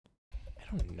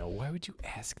don't know. Why would you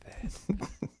ask that?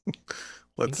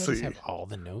 Let's I think I see. just have all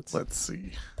the notes. Let's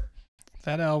see.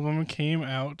 That album came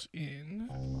out in...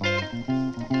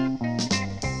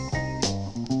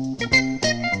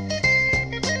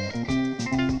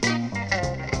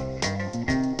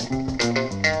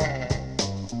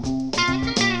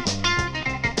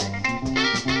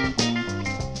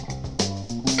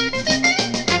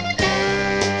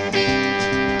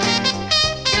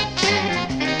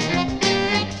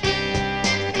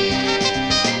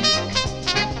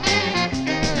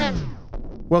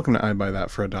 Welcome to I Buy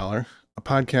That for $1, a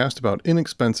podcast about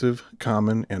inexpensive,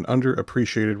 common, and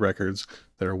underappreciated records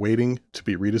that are waiting to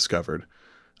be rediscovered.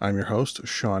 I'm your host,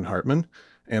 Sean Hartman,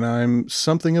 and I'm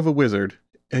something of a wizard,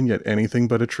 and yet anything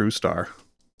but a true star.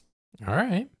 All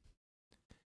right.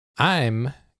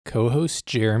 I'm co-host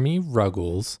Jeremy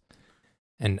Ruggles,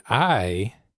 and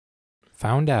I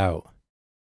found out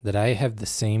that I have the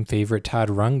same favorite Todd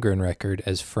Rundgren record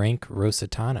as Frank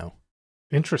Rositano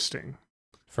Interesting.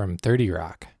 from 30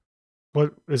 Rock.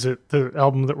 What is it? The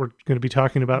album that we're going to be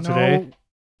talking about today? No,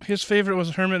 his favorite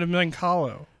was Hermit of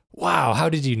Menkalo. Wow, how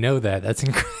did you know that? That's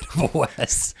incredible,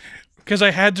 Wes. Because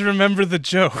I had to remember the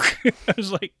joke. I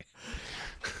was like,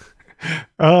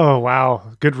 Oh,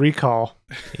 wow. Good recall.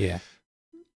 Yeah.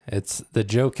 The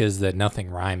joke is that nothing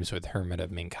rhymes with Hermit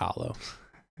of Menkalo.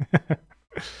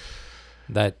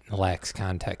 That lacks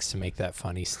context to make that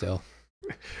funny still.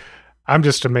 I'm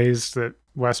just amazed that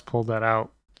Wes pulled that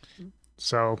out.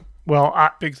 So, well,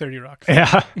 big 30 Rock.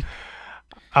 yeah.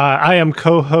 I am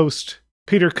co-host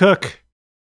Peter Cook,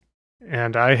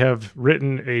 and I have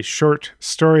written a short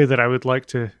story that I would like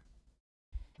to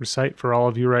recite for all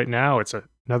of you right now. It's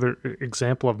another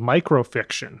example of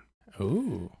microfiction.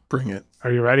 Ooh. Bring it.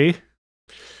 Are you ready?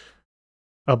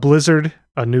 A blizzard,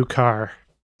 a new car.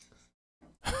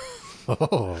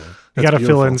 Oh. You got to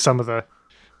fill beautiful. in some of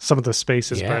the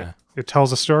spaces, Yeah. but it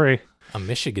tells a story, A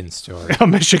Michigan story. a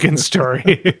Michigan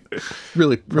story.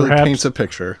 Really Perhaps. paints a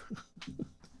picture.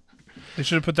 They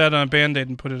should have put that on a Band-Aid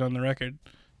and put it on the record.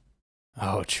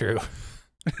 Oh, true.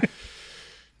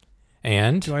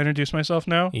 And Do I introduce myself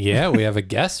now? yeah, we have a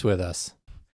guest with us.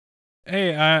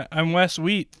 Hey, I'm Wes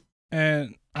Wheat,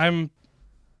 and I don't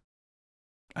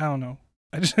know.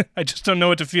 I just don't know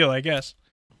what to feel, I guess.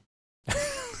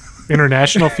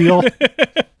 International feel.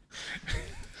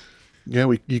 Yeah,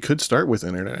 you could start with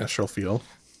International Feel.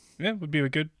 Yeah, would be a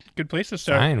good place to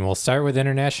start. Fine, we'll start with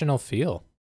International Feel.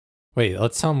 Wait,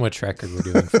 let's tell them which record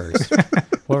we're doing first.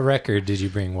 What record did you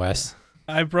bring, Wes?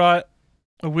 I brought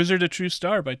A Wizard, a True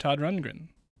Star by Todd Rundgren.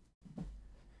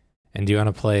 And do you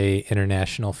want to play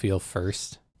International Feel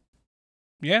first?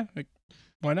 Yeah,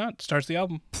 why not? Starts the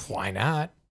album. Why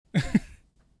not?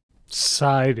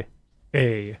 Side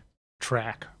A,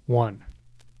 track 1.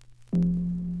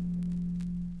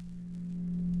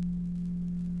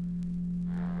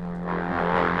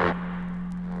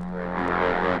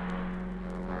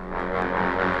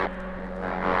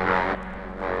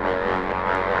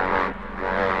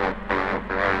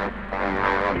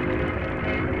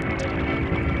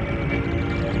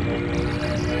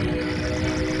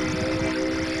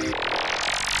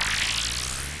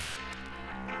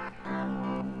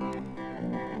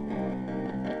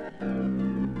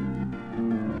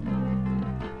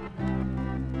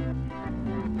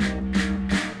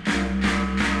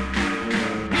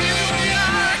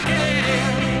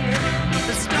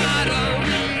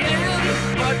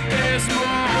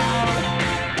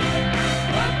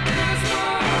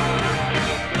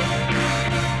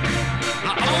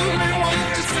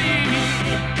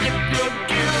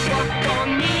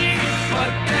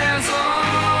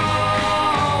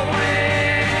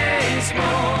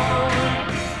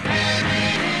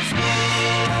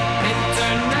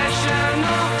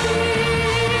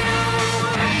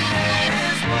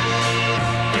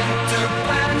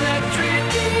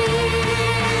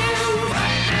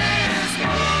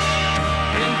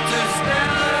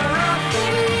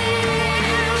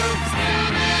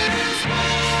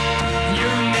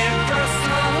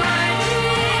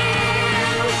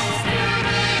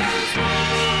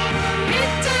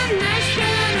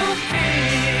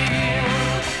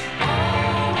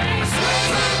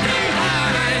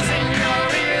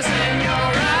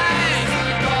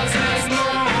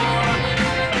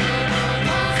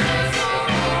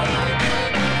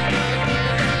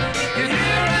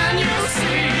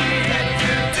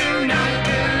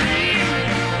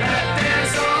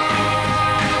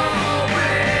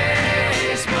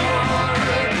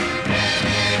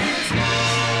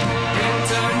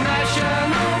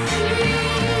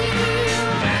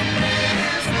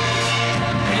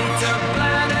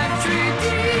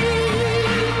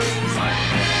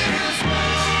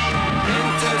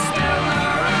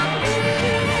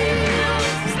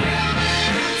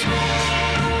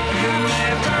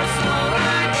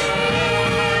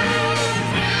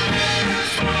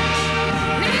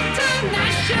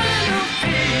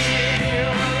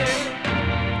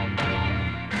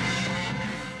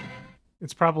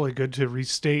 probably good to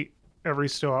restate every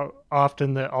so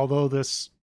often that although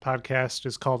this podcast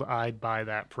is called I'd Buy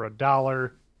That for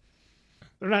 $1,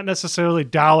 they're not necessarily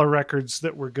dollar records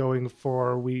that we're going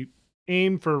for. We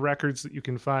aim for records that you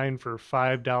can find for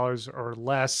 $5 or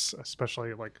less,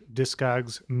 especially like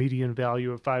Discogs median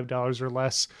value of $5 or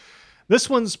less. This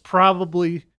one's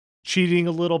probably cheating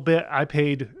a little bit. I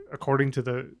paid, according to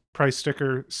the price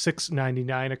sticker,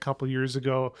 $6.99 a couple years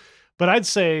ago. But I'd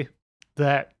say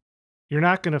that you're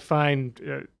not going to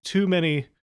find too many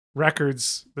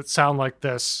records that sound like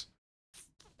this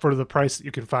for the price that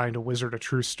you can find a Wizard of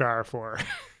True Star for.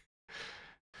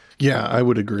 Yeah, I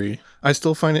would agree. I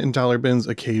still find it in dollar bins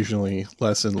occasionally,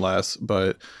 less and less,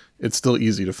 but it's still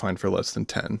easy to find for less than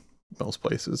 10 most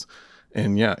places.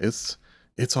 And yeah, it's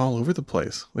all over the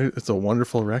place. It's a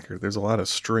wonderful record. There's a lot of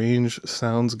strange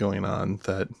sounds going on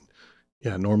that,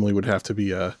 yeah, normally would have to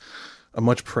be a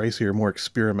much pricier, more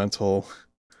experimental,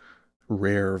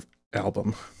 rare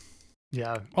album.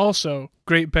 Yeah. Also,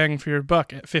 great bang for your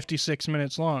buck at 56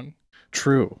 minutes long.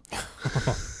 True.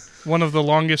 One of the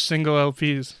longest single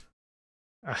LPs.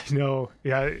 I know.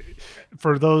 Yeah.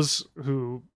 For those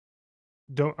who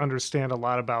don't understand a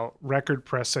lot about record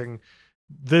pressing,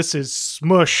 this is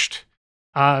smushed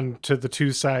onto the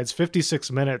two sides.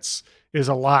 56 minutes is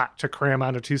a lot to cram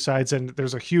onto two sides, and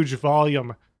there's a huge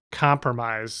volume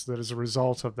compromise that is a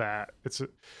result of that. It's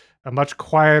a much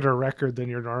quieter record than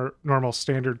your normal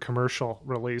standard commercial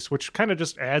release, which kind of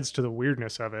just adds to the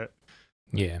weirdness of it.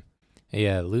 Yeah.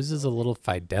 Yeah, it loses a little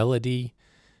fidelity.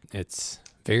 It's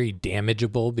very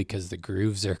damageable because the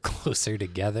grooves are closer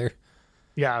together.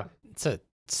 Yeah. It's a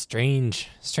strange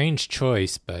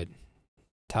choice, but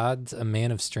Todd's a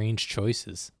man of strange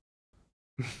choices.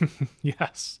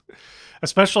 Yes.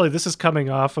 Especially this is coming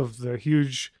off of the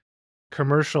huge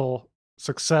commercial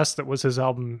success that was his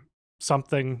album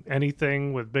Something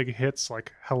Anything, with big hits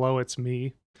like Hello, It's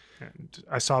Me and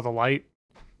I Saw the Light.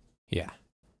 Yeah.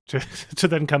 To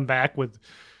then come back with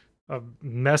a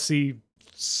messy,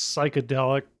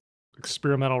 psychedelic,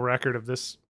 experimental record of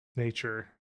this nature.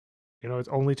 You know, it's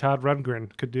only Todd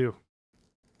Rundgren could do.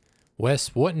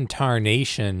 Wes, what in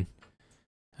tarnation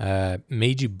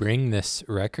made you bring this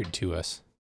record to us?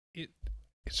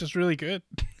 It's just really good.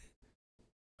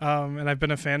 And I've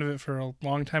been a fan of it for a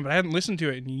long time, but I hadn't listened to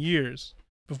it in years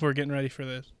before getting ready for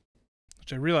this,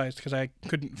 which I realized because I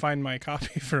couldn't find my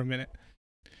copy for a minute.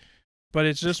 But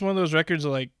it's just one of those records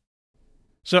like,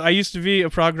 so I used to be a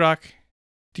prog rock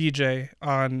DJ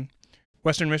on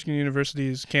Western Michigan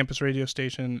University's campus radio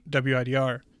station,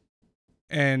 WIDR.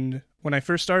 And when I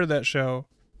first started that show,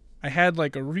 I had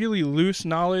like a really loose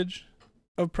knowledge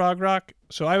of prog rock.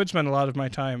 So I would spend a lot of my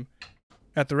time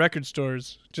at the record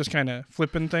stores just kind of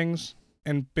flipping things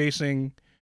and basing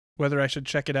whether I should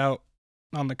check it out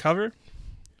on the cover.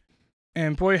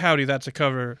 And boy, howdy, that's a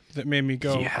cover that made me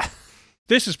go, Yeah.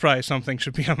 this is probably something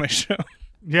should be on my show.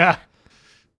 Yeah.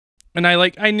 And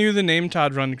I knew the name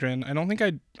Todd Rundgren.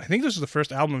 I think this is the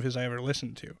first album of his I ever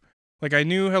listened to. Like I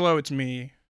knew Hello, It's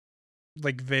Me,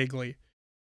 like vaguely. I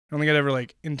don't think I'd ever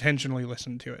like intentionally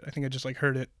listened to it. I think I just like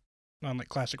heard it on like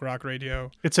classic rock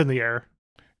radio. It's in the air.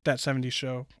 That 70s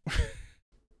show.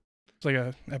 It's like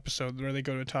a episode where they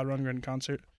go to a Todd Rundgren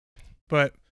concert.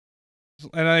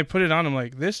 And I put it on, I'm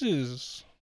like,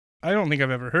 I don't think I've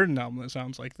ever heard an album that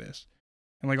sounds like this.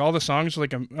 And like all the songs are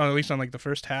like, at least on like the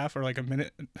first half, are like a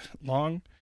minute long.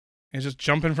 And it's just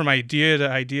jumping from idea to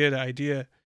idea to idea.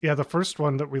 Yeah, the first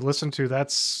one that we listened to,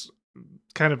 that's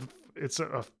kind of, it's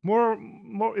a more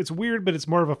it's weird, but it's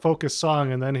more of a focused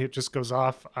song, and then it just goes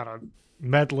off on a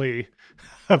medley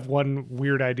of one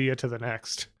weird idea to the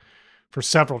next for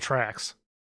several tracks.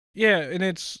 Yeah, and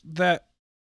it's that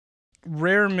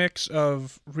rare mix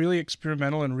of really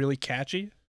experimental and really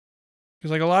catchy.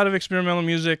 Because like a lot of experimental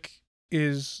music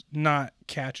is not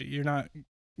catchy. You're not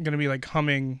gonna be like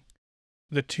humming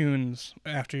the tunes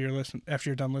after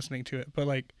you're done listening to it. But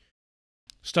like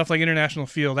stuff like International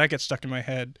Feel, that gets stuck in my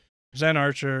head. Zen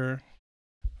Archer,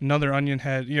 Another Onion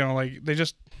Head, you know, like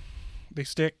they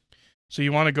stick. So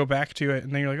you want to go back to it,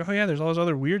 and then you're like, oh yeah, there's all this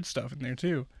other weird stuff in there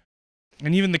too.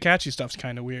 And even the catchy stuff's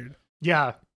kind of weird.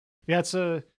 Yeah. Yeah, it's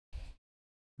a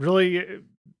really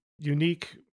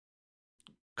unique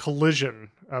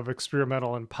collision of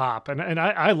experimental and pop. And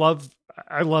I love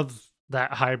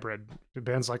that hybrid.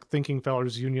 Bands like Thinking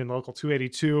Fellers Union, Local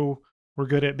 282 were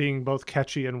good at being both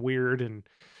catchy and weird. And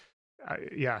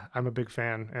I'm a big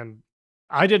fan. And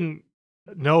I didn't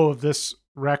know of this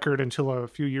record until a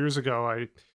few years ago. I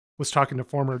was talking to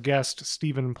former guest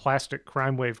Stephen Plastic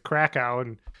Crime Wave Krakow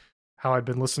and how I'd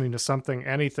been listening to Something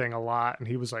Anything a lot. And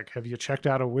he was like, have you checked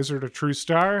out A Wizard of True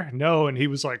Star? No. And he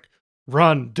was like,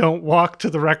 run, don't walk to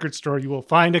the record store. You will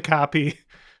find a copy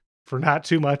for not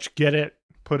too much. Get it,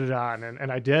 put it on.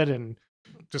 And I did, and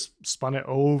just spun it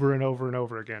over and over and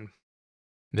over again.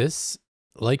 This,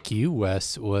 like you,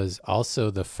 Wes, was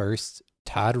also the first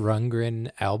Todd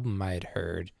Rundgren album I'd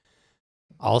heard.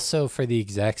 Also for the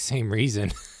exact same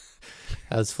reason.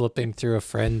 I was flipping through a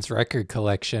friend's record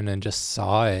collection and just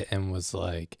saw it and was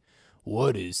like,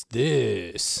 what is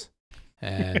this?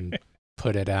 And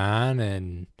put it on,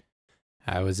 and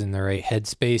I was in the right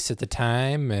headspace at the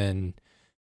time. And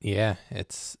yeah,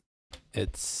 it's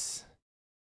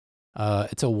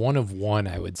a one of one,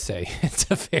 I would say. It's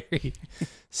a very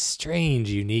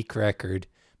strange, unique record,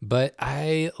 but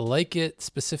I like it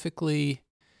specifically.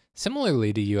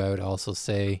 Similarly to you, I would also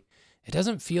say it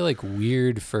doesn't feel like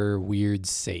weird for weird's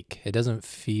sake. It doesn't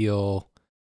feel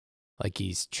like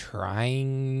he's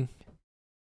trying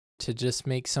to just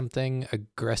make something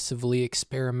aggressively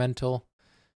experimental.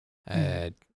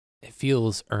 It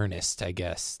feels earnest, I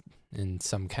guess, in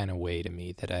some kind of way to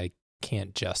me that I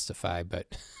can't justify,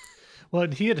 but well,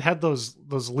 and he had those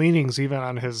leanings even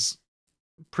on his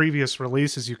previous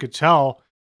releases. You could tell,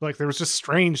 like, there was just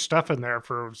strange stuff in there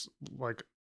for like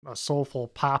a soulful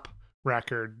pop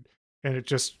record, and it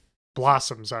just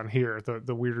blossoms on here,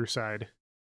 the weirder side.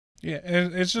 Yeah,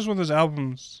 and it's just one of those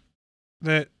albums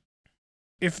that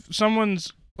if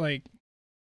someone's like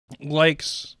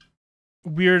likes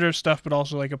weirder stuff but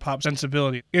also like a pop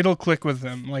sensibility, it'll click with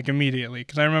them like immediately.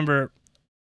 Because I remember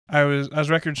I was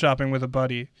record shopping with a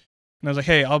buddy, and I was like,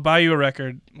 hey, I'll buy you a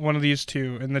record, one of these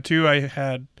two. And the two I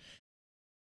had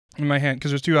in my hand,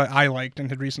 because there's two I liked and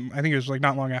had recently, I think it was like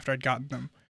not long after I'd gotten them.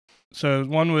 So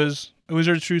one was A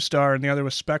Wizard's True Star, and the other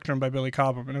was Spectrum by Billy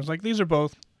Cobham. And I was like, these are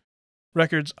both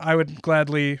records I would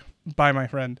gladly buy my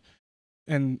friend,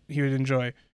 and he would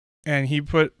enjoy. And he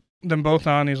put them both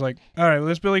on. He's like, all right, well,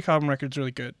 this Billy Cobham record's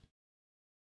really good,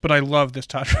 but I love this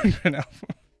Todd Rundgren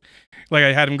album. Like,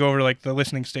 I had him go over to like the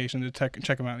listening station to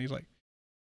check him out, and he's like,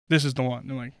 this is the one.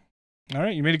 And I'm like, all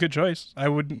right, you made a good choice. I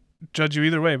wouldn't judge you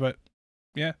either way, but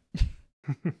yeah.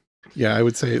 Yeah, I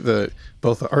would say that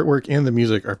both the artwork and the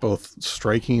music are both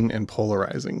striking and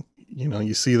polarizing. You know,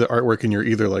 you see the artwork and you're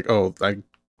either like, oh, I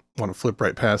want to flip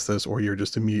right past this, or you're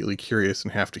just immediately curious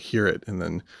and have to hear it. And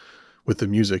then with the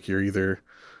music, you're either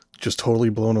just totally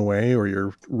blown away or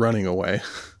you're running away.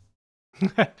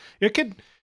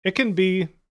 It can be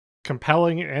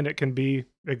compelling and it can be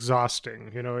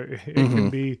exhausting. You know, it can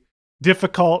be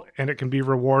difficult and it can be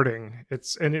rewarding.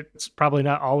 It's probably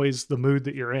not always the mood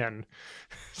that you're in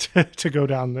to go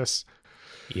down this.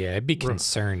 Yeah, I'd be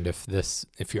concerned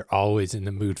if you're always in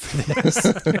the mood for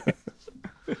this.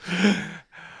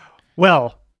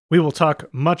 Well, we will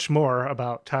talk much more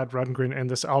about Todd Rundgren and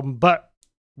this album, but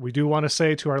we do want to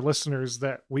say to our listeners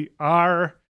that we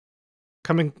are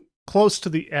coming close to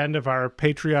the end of our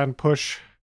Patreon push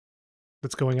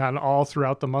that's going on all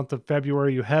throughout the month of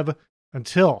February. You have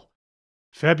until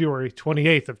February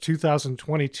 28th of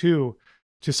 2022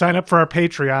 to sign up for our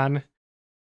Patreon,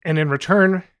 and in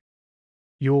return,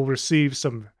 you will receive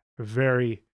some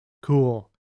very cool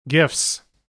gifts.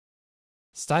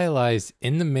 Stylized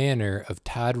in the manner of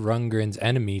Todd Rundgren's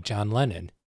enemy, John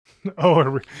Lennon.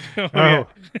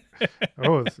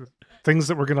 Things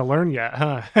that we're going to learn yet,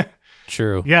 huh?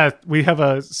 True. Yeah, we have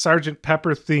a Sgt.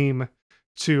 Pepper theme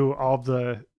to all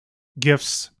the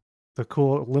gifts, the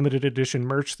cool limited edition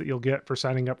merch that you'll get for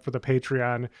signing up for the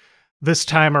Patreon this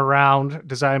time around,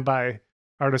 designed by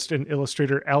artist and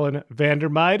illustrator Ellen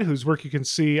Vandermeide, whose work you can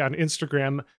see on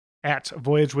Instagram at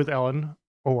Voyage with Ellen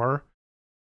or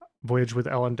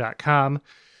voyagewithellen.com.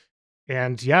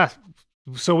 And yeah,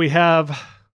 so we have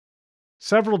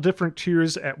several different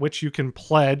tiers at which you can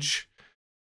pledge.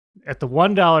 At the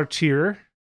 $1 tier,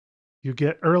 you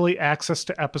get early access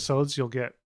to episodes. You'll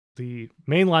get the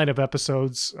main line of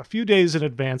episodes a few days in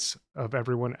advance of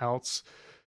everyone else.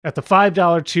 At the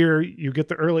 $5 tier, you get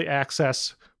the early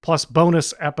access plus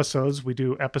bonus episodes. We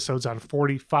do episodes on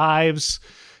 45s,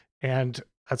 and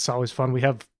that's always fun. We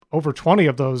have over 20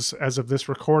 of those as of this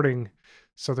recording,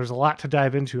 so there's a lot to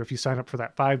dive into if you sign up for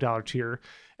that $5 tier.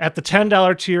 At the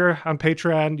 $10 tier on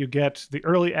Patreon, you get the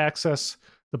early access,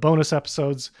 the bonus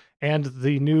episodes, and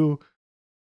the new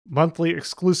monthly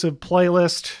exclusive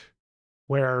playlist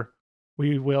where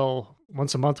we will,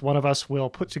 once a month, one of us will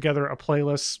put together a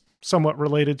playlist somewhat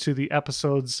related to the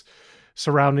episodes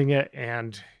surrounding it,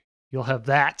 and you'll have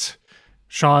that.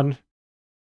 Sean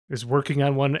is working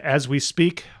on one as we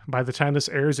speak. By the time this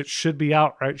airs, it should be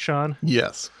out, right, Sean?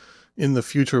 Yes. In the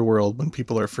future world, when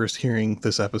people are first hearing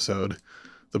this episode,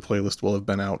 the playlist will have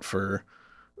been out for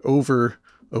over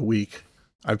a week.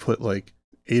 I put like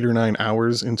 8 or 9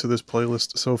 hours into this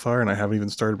playlist so far, and I haven't even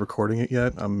started recording it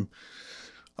yet. I'm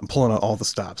pulling out all the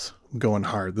stops. I'm going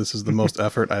hard. This is the most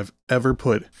effort I've ever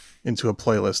put into a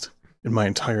playlist in my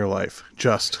entire life,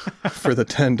 just for the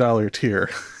 $10 tier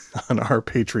on our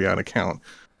Patreon account.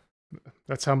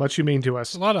 That's how much you mean to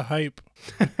It's us. a lot of hype.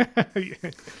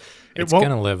 It's won't- going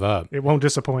to live up. It won't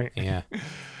disappoint. Yeah.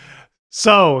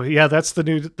 So yeah, that's the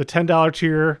 $10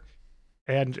 tier,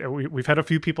 and we've had a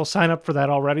few people sign up for that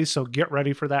already. So get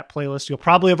ready for that playlist. You'll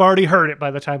probably have already heard it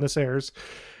by the time this airs.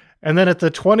 And then at the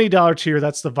 $20 tier,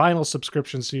 that's the vinyl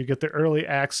subscription. So you get the early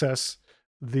access,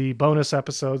 the bonus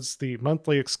episodes, the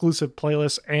monthly exclusive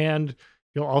playlist, and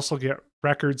you'll also get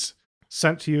records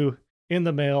sent to you in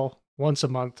the mail once a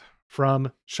month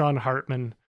from Sean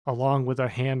Hartman, along with a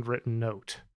handwritten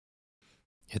note.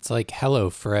 It's like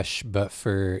HelloFresh, but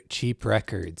for cheap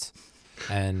records.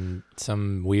 And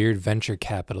some weird venture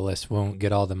capitalist won't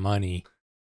get all the money.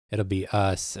 It'll be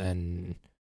us, and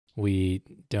we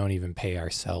don't even pay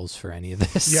ourselves for any of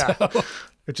this. Yeah. So.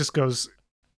 It just goes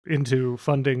into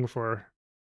funding for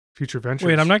future ventures.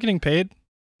 Wait, I'm not getting paid?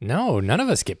 No, none of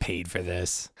us get paid for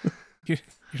this. You're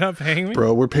not paying me?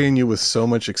 Bro, we're paying you with so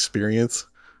much experience.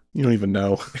 You don't even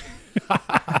know.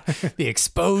 The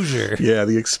exposure. Yeah,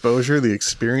 the exposure, the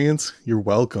experience. You're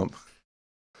welcome.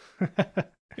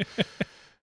 At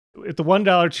the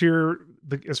 $1 tier,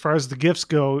 as far as the gifts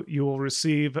go, you will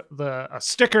receive a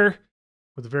sticker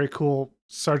with a very cool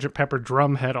Sgt. Pepper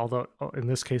drum head, although in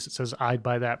this case it says I'd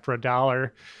buy that for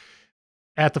 $1.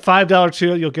 At the $5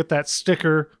 tier, you'll get that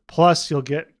sticker, plus you'll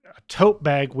get a tote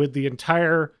bag with the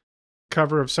entire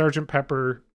cover of Sgt.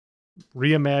 Pepper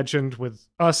reimagined with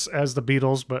us as the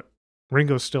Beatles, but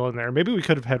Ringo's still in there. Maybe we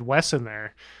could have had Wes in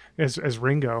there as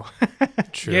Ringo.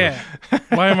 True. Yeah.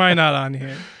 Why am I not on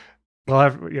here?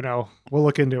 We'll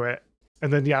look into it.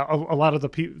 And then, yeah, a lot of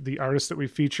the artists that we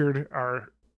featured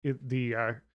are in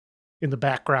the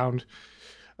background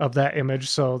of that image.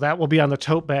 So that will be on the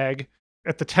tote bag.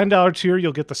 At the $10 tier,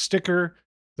 you'll get the sticker,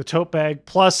 the tote bag,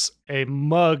 plus a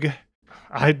mug.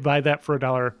 I'd buy that for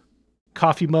 $1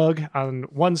 coffee mug. On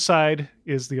one side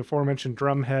is the aforementioned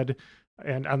drum head,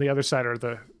 and on the other side are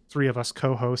the three of us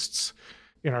co-hosts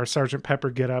in our Sgt. Pepper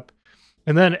getup.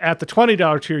 And then at the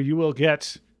 $20 tier, you will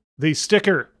get the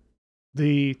sticker,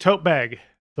 the tote bag,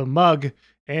 the mug,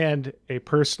 and a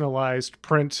personalized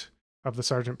print of the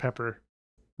Sgt. Pepper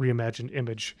reimagined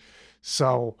image.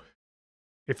 So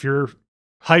if you're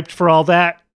hyped for all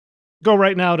that, go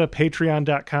right now to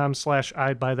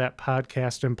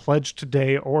patreon.com/IBuyThatPodcast and pledge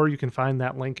today, or you can find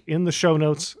that link in the show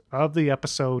notes of the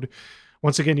episode.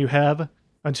 Once again, you have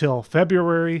until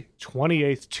February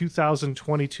 28th,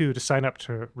 2022 to sign up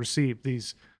to receive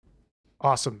these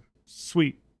awesome,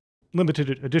 sweet, limited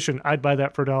edition I'd buy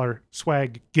that for $1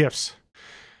 swag gifts.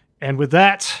 And with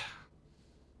that,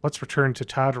 let's return to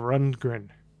Todd Rundgren.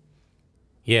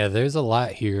 Yeah, there's a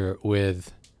lot here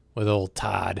with old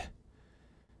Todd.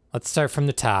 Let's start from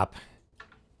the top.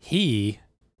 He,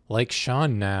 like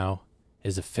Sean now,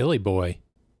 is a Philly boy.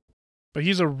 But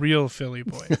he's a real Philly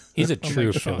boy. He's a true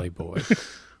Unlike Sean. Philly boy.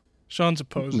 Sean's a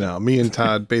poser. No, me and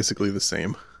Todd basically the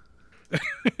same.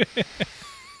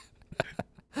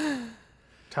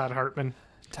 Todd Hartman.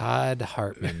 Todd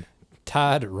Hartman.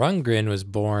 Todd Rundgren was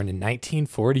born in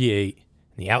 1948 in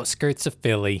the outskirts of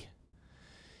Philly.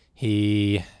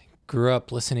 He grew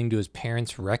up listening to his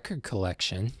parents' record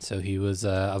collection, so he was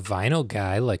a vinyl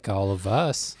guy like all of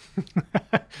us.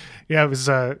 Yeah, it was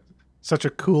such a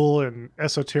cool and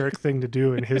esoteric thing to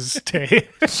do in his day.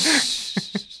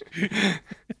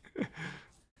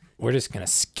 We're just going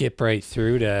to skip right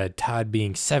through to Todd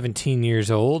being 17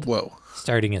 years old, Whoa.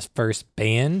 starting his first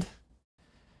band.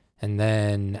 And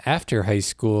then after high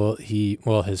school,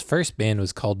 his first band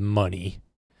was called Money.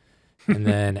 And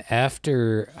then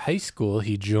after high school,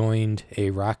 he joined a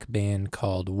rock band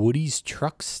called Woody's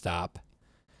Truck Stop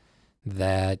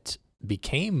that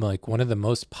became like one of the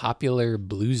most popular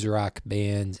blues rock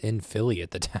bands in Philly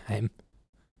at the time.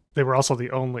 They were also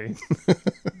the only.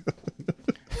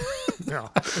 No.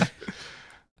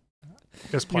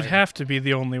 Just You'd playing. have to be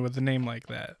the only with a name like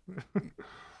that.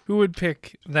 Who would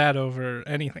pick that over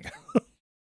anything?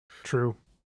 True.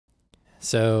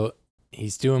 So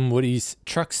he's doing Woody's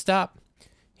Truck Stop.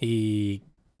 He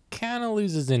kind of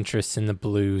loses interest in the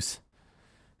blues.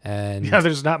 And Yeah,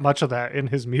 there's not much of that in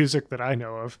his music that I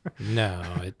know of. no,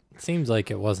 it seems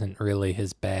like it wasn't really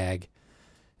his bag.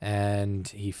 And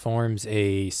he forms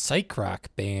a psych rock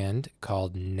band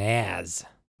called Naz.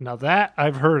 Now that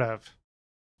I've heard of.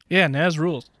 Yeah, Naz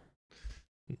rules.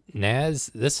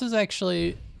 Naz, this is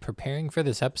actually preparing for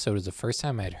this episode is the first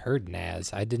time I'd heard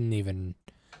Naz. I didn't even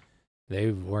They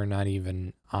were not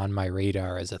even on my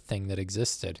radar as a thing that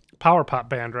existed. Power pop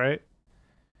band, right?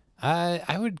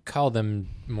 I would call them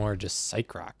more just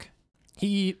psych rock.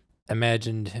 He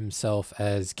imagined himself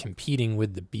as competing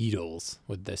with the Beatles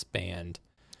with this band.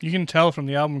 You can tell from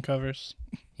the album covers.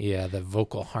 Yeah, the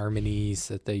vocal harmonies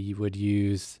that they would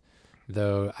use.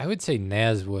 Though I would say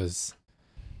Nas was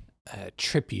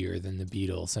trippier than the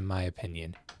Beatles, in my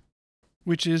opinion.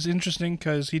 Which is interesting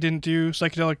because he didn't do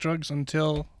psychedelic drugs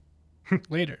until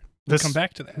later. We'll come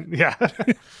back to that. Yeah.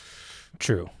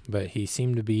 True, but he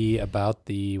seemed to be about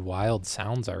the wild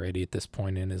sounds already at this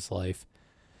point in his life.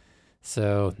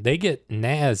 So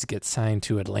Nas gets signed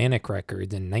to Atlantic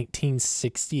Records in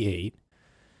 1968.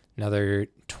 Another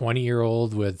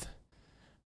 20-year-old with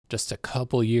just a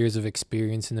couple years of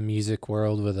experience in the music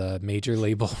world with a major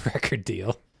label record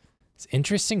deal. It's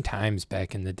interesting times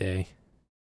back in the day.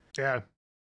 Yeah.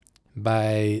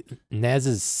 By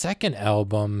Nas's second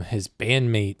album, his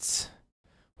bandmates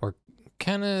were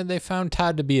they found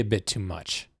Todd to be a bit too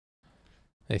much.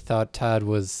 They thought Todd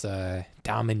was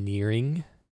domineering,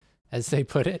 as they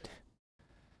put it.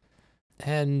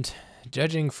 And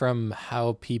judging from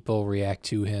how people react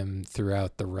to him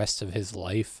throughout the rest of his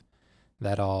life,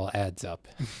 that all adds up.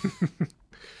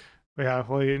 Yeah,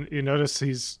 well, you notice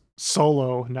he's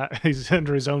solo, he's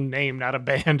under his own name, not a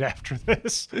band after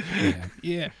this.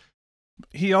 Yeah.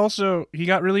 He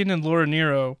got really into Laura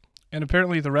Nyro, and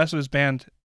apparently the rest of his band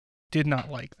did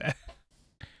not like that.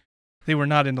 They were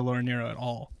not into Laura Nyro at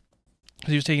all.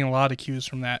 He was taking a lot of cues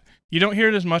from that. You don't hear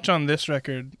it as much on this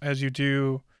record as you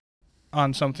do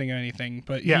on Something or Anything,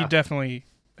 but he definitely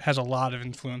has a lot of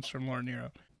influence from Laura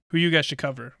Nyro, who you guys should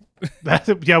cover.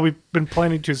 Yeah, we've been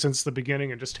planning to since the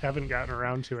beginning and just haven't gotten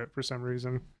around to it for some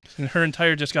reason. And her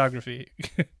entire discography.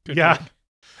 Yeah. Work.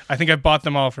 I think I bought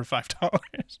them all for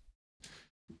 $5.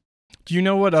 Do you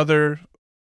know what other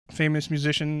famous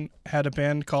musician had a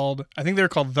band called, I think they were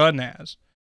called The Nas,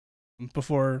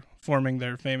 before forming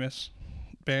their famous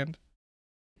band?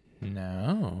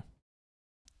 No.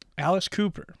 Alice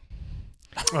Cooper.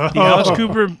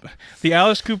 The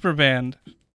Alice Cooper band,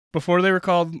 before they were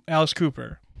called Alice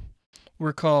Cooper,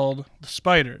 were called the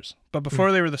Spiders. But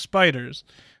before they were the Spiders,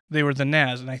 they were the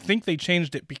Nas, and I think they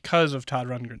changed it because of Todd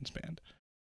Rundgren's band.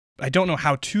 I don't know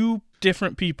how two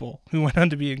different people who went on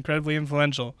to be incredibly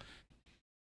influential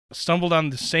stumbled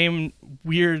on the same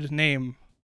weird name,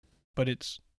 but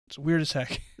it's weird as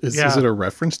heck. Is it a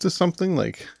reference to something?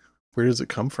 Like, where does it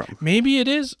come from? Maybe it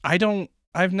is.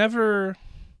 I've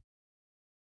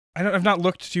not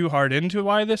looked too hard into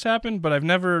why this happened, but I've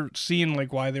never seen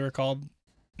like why they were called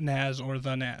Nas or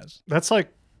the Nas. That's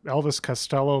like Elvis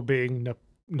Costello being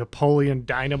Napoleon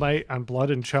Dynamite on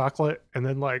Blood and Chocolate, and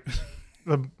then like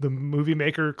the movie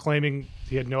maker claiming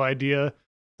he had no idea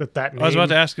that name. I was about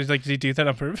to ask, did he do that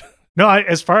on purpose? No,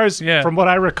 as far as from what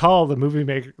I recall, the movie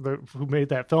maker who made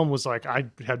that film was like, I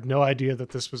had no idea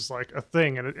that this was like a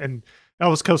thing, and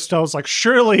Elvis Costello's like,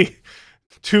 surely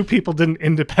two people didn't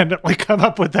independently come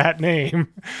up with that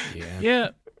name. Yeah,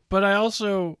 but I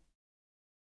also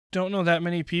don't know that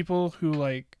many people who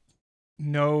like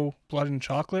know Blood and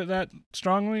Chocolate that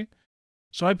strongly,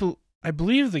 so I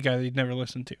believe the guy that he'd never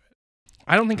listened to it.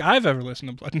 I don't think I've ever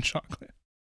listened to Blood and Chocolate.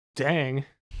 Dang.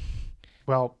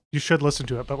 Well, you should listen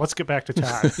to it, but let's get back to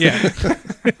Todd. Yeah.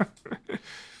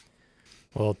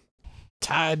 Well,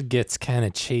 Todd gets kind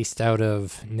of chased out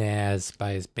of Nas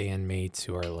by his bandmates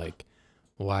who are like,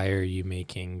 why are you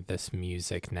making this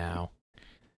music now?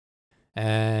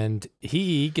 And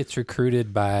he gets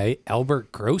recruited by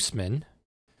Albert Grossman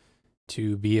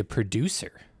to be a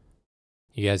producer.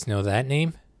 You guys know that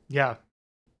name? Yeah,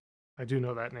 I do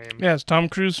know that name. Yeah, it's Tom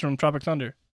Cruise from Tropic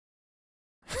Thunder.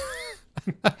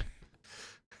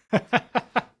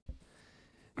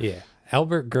 Yeah.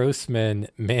 Albert Grossman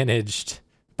managed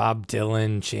Bob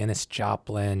Dylan, Janis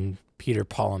Joplin, Peter,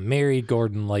 Paul and Mary,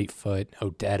 Gordon Lightfoot,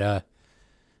 Odetta,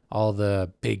 all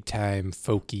the big time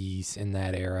folkies in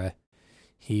that era.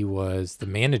 He was the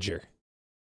manager.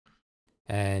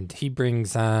 And he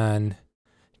brings on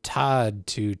Todd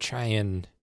to try and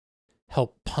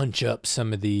help punch up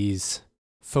some of these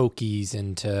folkies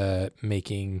into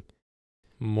making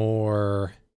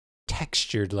more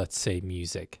textured, let's say,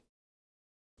 music.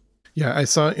 Yeah, I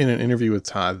saw in an interview with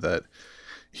Todd that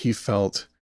he felt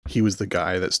he was the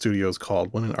guy that studios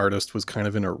called when an artist was kind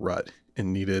of in a rut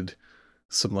and needed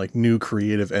some like new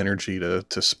creative energy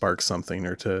to spark something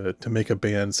or to make a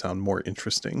band sound more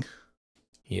interesting.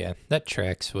 Yeah, that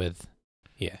tracks with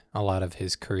a lot of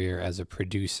his career as a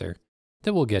producer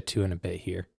that we'll get to in a bit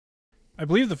here. I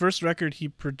believe the first record he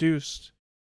produced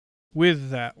with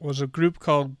that was a group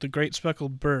called The Great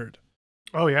Speckled Bird.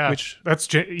 Oh yeah, Which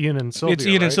that's Ian and Sylvia. it's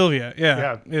Ian and right? Sylvia. Yeah.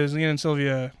 Yeah. It was Ian and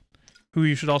Sylvia, who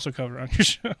you should also cover on your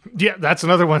show. Yeah, that's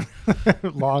another one.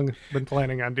 Long been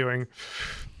planning on doing.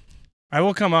 I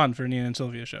will come on for an Ian and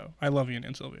Sylvia show. I love Ian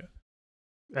and Sylvia.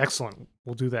 Excellent.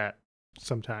 We'll do that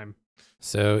sometime.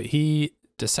 So he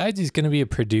decides he's going to be a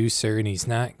producer and he's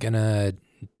not going to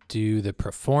do the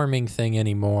performing thing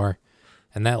anymore.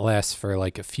 And that lasts for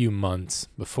like a few months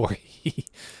before he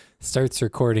starts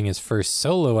recording his first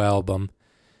solo album,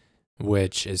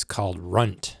 which is called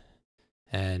Runt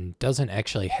and doesn't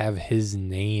actually have his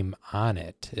name on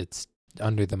it. It's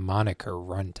under the moniker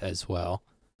Runt as well.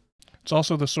 It's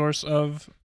also the source of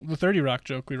the 30 Rock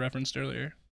joke we referenced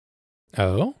earlier.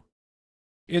 Oh?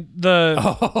 The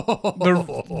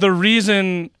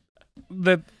reason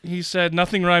that he said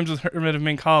nothing rhymes with Hermit of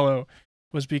Mink Hollow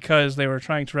was because they were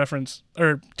trying to reference,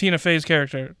 or Tina Fey's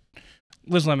character,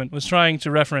 Liz Lemon, was trying to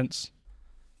reference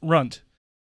Runt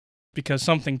because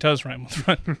something does rhyme with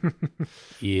Runt.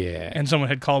 Yeah. And someone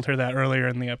had called her that earlier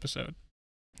in the episode.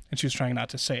 And she was trying not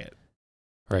to say it.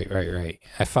 Right.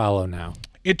 I follow now.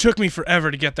 It took me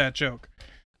forever to get that joke.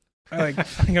 I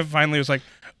think I finally was like,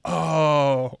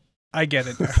 oh, I get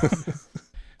it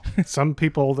now. Some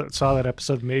people that saw that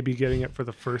episode may be getting it for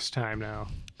the first time now.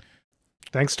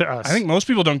 Thanks to us. I think most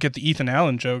people don't get the Ethan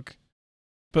Allen joke.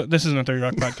 But this isn't a 30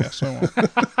 Rock podcast, so I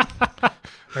won't.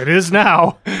 It is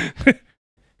now.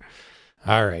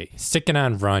 All right, sticking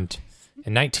on Runt.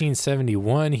 In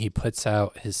 1971, he puts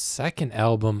out his second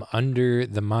album under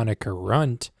the moniker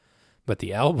Runt, but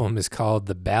the album is called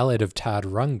The Ballad of Todd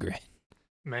Rundgren.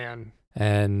 Man.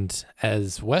 And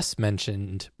as Wes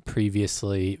mentioned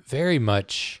previously, very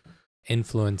much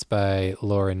influenced by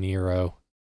Laura Nyro.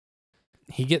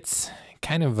 He gets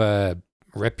kind of a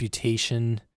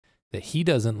reputation that he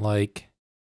doesn't like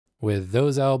with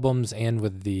those albums and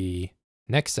with the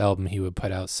next album he would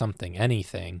put out, Something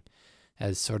Anything,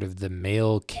 as sort of the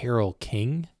male Carole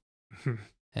King.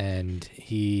 And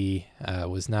he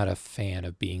was not a fan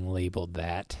of being labeled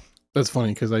that. That's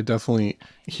funny because I definitely,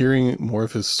 hearing more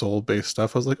of his soul-based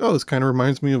stuff, I was like, oh, this kind of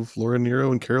reminds me of Laura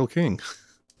Nyro and Carole King.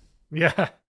 Yeah.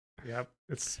 Yep.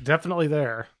 It's definitely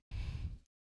there.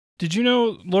 Did you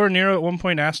know Laura Nyro at one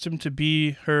point asked him to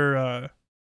be her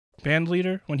band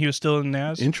leader when he was still in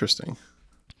Nas? Interesting.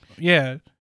 Yeah.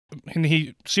 And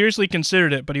he seriously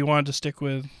considered it, but he wanted to stick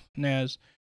with Nas.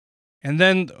 And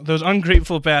then those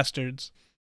ungrateful bastards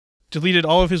deleted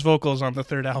all of his vocals on the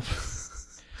third album.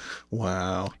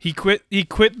 Wow. He quit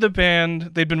the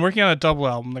band. They'd been working on a double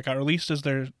album that got released as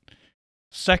their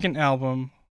second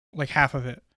album, like half of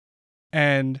it.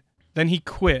 And then he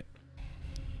quit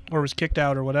or was kicked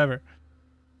out or whatever.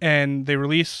 And they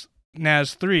released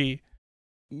Nas 3,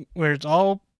 where it's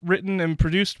all written and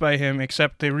produced by him,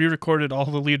 except they re-recorded all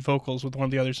the lead vocals with one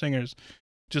of the other singers.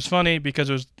 Just funny because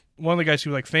it was one of the guys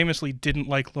who like famously didn't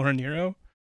like Laura Nyro.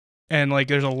 And like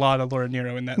there's a lot of Laura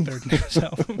Nyro in that third Nas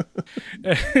album.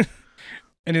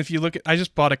 And if you look at, I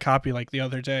just bought a copy like the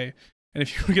other day, and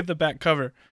if you look at the back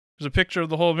cover, there's a picture of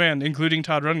the whole band, including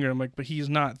Todd Rundgren. I'm like, but he's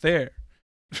not there.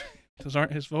 Those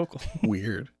aren't his vocals.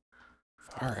 Weird.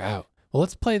 Far out. Well,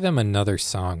 let's play them another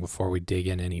song before we dig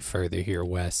in any further here,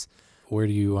 Wes. Where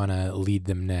do you want to lead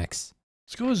them next?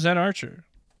 Let's go with Zen Archer.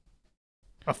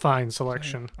 A fine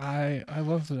selection. I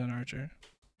love Zen Archer.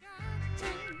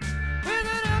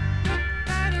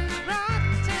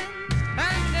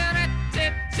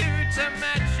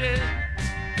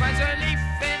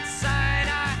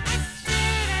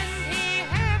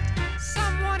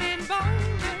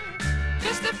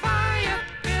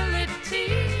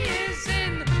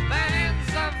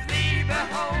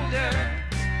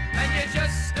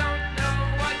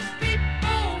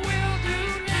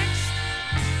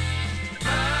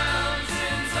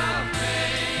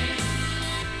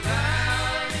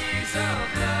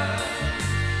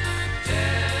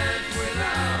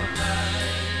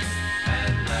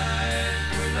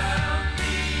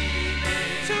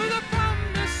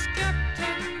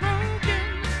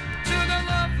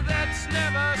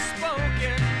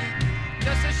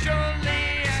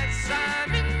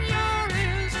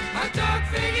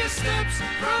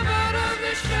 From out of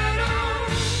the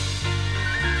shadows.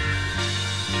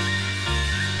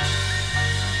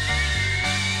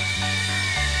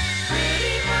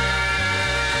 Pretty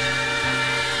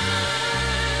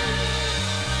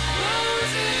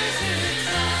roses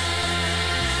inside.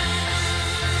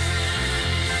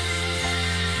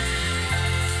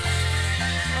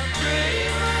 A pretty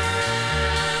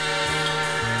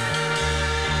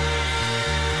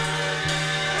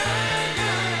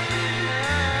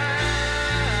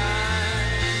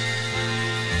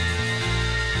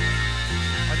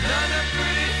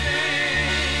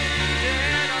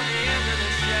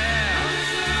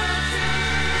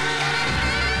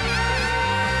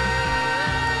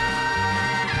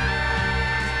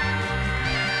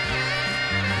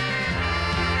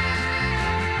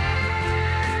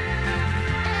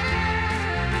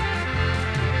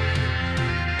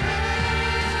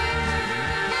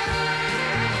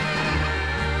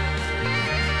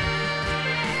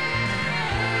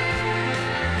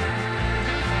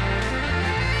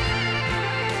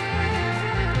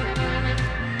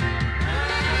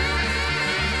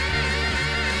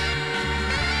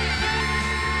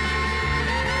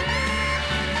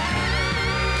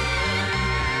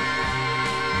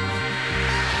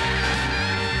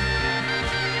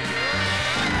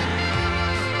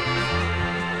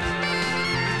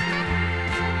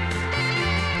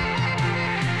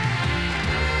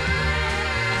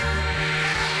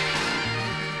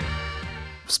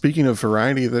Speaking of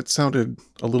variety, that sounded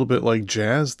a little bit like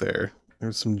jazz there.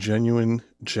 There's some genuine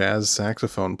jazz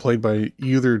saxophone played by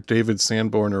either David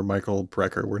Sanborn or Michael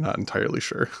Brecker. We're not entirely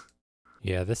sure.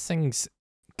 Yeah, this thing's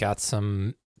got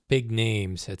some big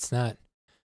names. It's not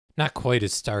quite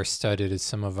as star-studded as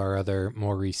some of our other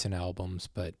more recent albums,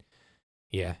 but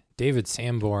yeah, David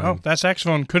Sanborn. Oh, that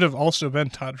saxophone could have also been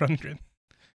Todd Rundgren.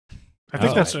 I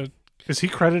think Oh. that's So is he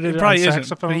credited it probably on isn't,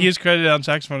 saxophone? but he is credited on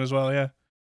saxophone as well. Yeah,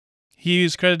 he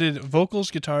is credited vocals,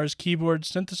 guitars,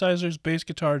 keyboards, synthesizers, bass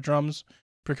guitar, drums,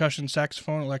 percussion,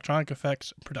 saxophone, electronic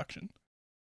effects, production.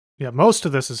 Yeah, most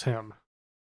of this is him,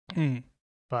 Hmm,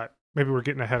 but maybe we're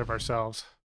getting ahead of ourselves.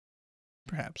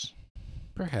 perhaps.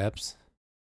 Perhaps.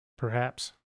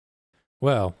 Perhaps.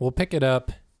 Well, we'll pick it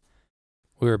up.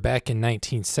 We were back in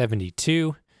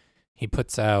 1972. He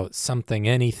puts out Something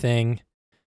Anything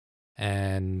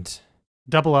and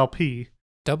Double LP.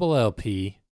 double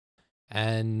LP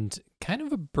and kind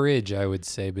of a bridge, I would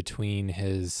say, between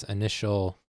his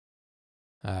initial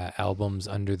albums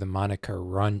under the moniker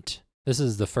Runt. This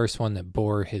is the first one that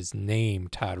bore his name,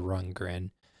 Todd Rundgren,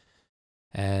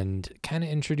 and kind of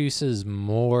introduces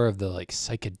more of the like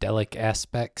psychedelic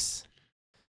aspects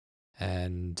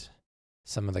and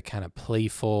some of the kind of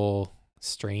playful,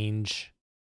 strange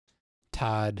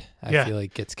Todd, I Yeah. feel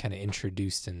like gets kind of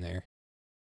introduced in there.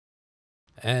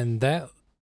 And that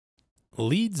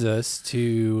leads us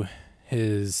to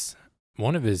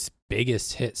one of his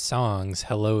biggest hit songs,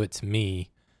 Hello, It's Me,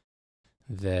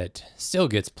 that still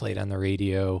gets played on the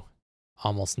radio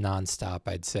almost nonstop,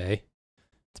 I'd say.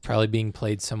 It's probably being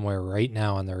played somewhere right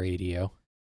now on the radio.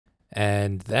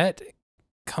 And that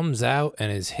comes out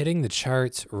and is hitting the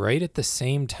charts right at the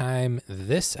same time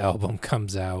this album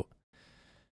comes out,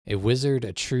 A Wizard,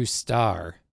 a True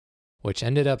Star, which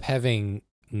ended up having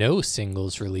no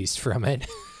singles released from it.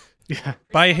 Yeah.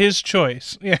 By his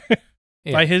choice. Yeah.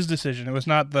 Yeah. By his decision. It was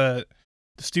not the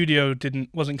studio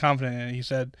wasn't confident in it. He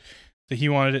said that he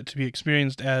wanted it to be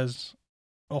experienced as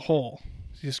a whole.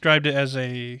 He described it as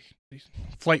a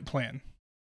flight plan.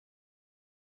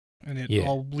 And it Yeah.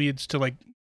 all leads to like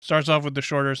starts off with the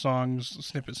shorter songs,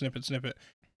 snippet, snippet, snippet,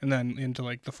 and then into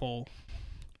like the full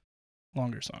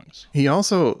longer songs. He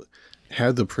also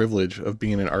had the privilege of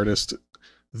being an artist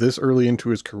this early into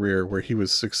his career where he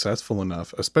was successful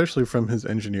enough, especially from his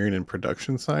engineering and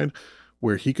production side,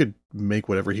 where he could make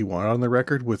whatever he wanted on the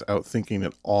record without thinking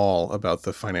at all about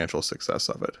the financial success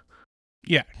of it.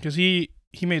 Yeah, because he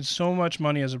made so much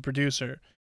money as a producer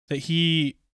that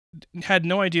he had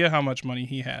no idea how much money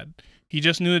he had. He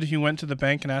just knew that if he went to the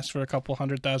bank and asked for a couple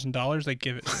 $100,000, they'd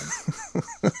give it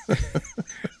to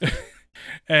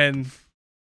him.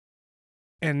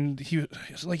 and he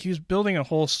was building a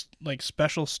whole like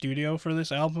special studio for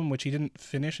this album, which he didn't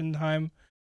finish in time.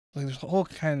 Like there's all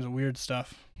kinds of weird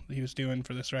stuff that he was doing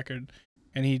for this record,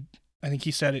 and I think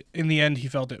he said it in the end he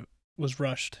felt it was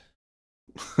rushed.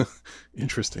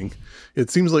 Interesting. It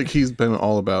seems like he's been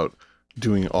all about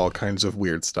doing all kinds of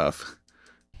weird stuff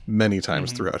many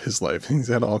times Mhm. throughout his life. He's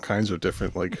had all kinds of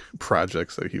different like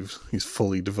projects that he's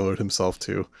fully devoted himself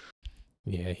to.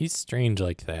 Yeah, he's strange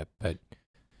like that, but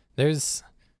there's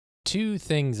two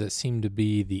things that seem to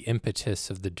be the impetus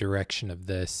of the direction of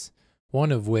this.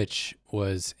 One of which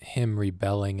was him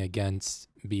rebelling against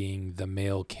being the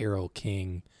male Carole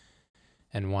King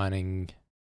and wanting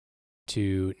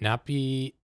to not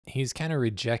be, he's kind of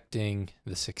rejecting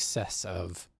the success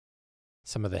of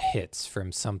some of the hits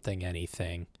from Something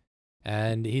Anything.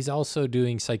 And he's also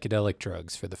doing psychedelic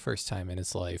drugs for the first time in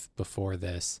his life before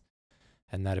this.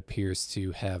 And that appears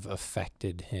to have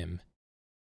affected him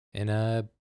in a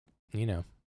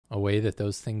way that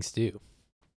those things do.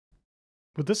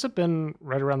 Would this have been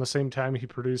right around the same time he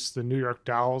produced the New York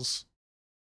Dolls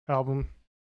album?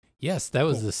 Yes, that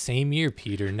was Cool. the same year,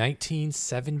 Peter,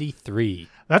 1973.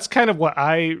 That's kind of what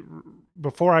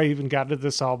before I even got to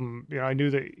this album, I knew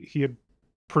that he had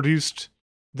produced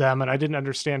them and I didn't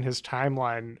understand his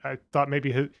timeline. I thought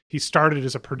maybe he started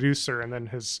as a producer and then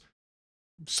his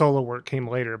solo work came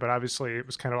later, but obviously it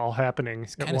was kind of all happening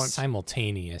It's at kind of once.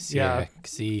 simultaneous, Yeah. yeah.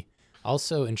 'Cause he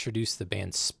also introduced the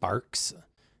band Sparks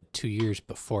 2 years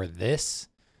before this,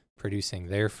 producing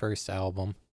their first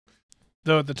album.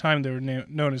 Though at the time they were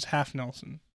known as Half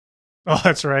Nelson. Oh,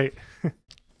 that's right.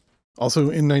 Also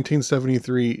in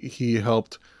 1973, he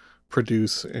helped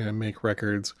produce and make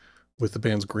records with the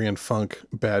bands Grand Funk,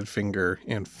 Badfinger,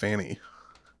 and Fanny.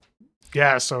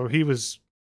 Yeah, so he was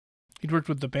He'd worked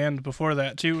with the band before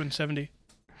that too in '70.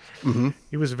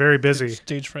 Mm-hmm. very busy.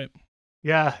 Stage fright.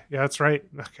 Yeah, that's right.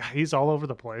 He's all over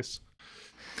the place.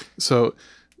 So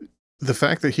The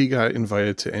fact that he got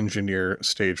invited to engineer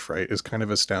Stage Fright is kind of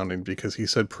astounding because he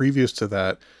said previous to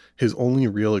that, his only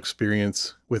real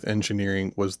experience with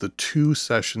engineering was the 2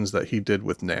 sessions that he did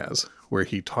with Nas, where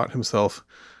he taught himself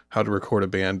how to record a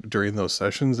band during those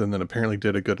sessions and then apparently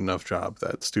did a good enough job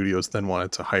that studios then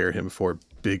wanted to hire him for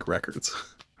big records.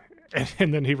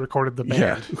 And then he recorded the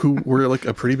Yeah, band. who were like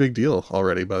a pretty big deal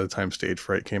already by the time Stage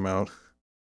Fright came out.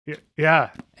 Yeah.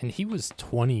 And he was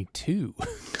 22.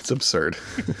 It's absurd.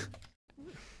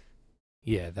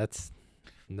 Yeah, that's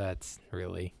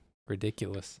really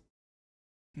ridiculous.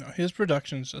 No, his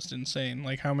production's just insane.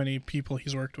 Like how many people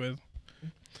he's worked with.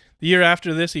 The year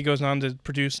after this, he goes on to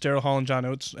produce Daryl Hall and John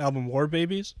Oates' album War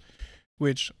Babies,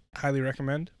 which I highly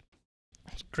recommend.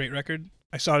 It's a great record.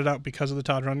 I sought it out because of the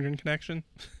Todd Rundgren connection.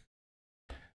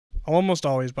 I'll almost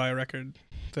always buy a record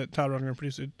that Todd Rundgren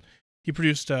produced. He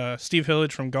produced Steve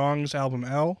Hillage from Gong's album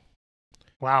L.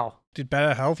 Wow. Did Bad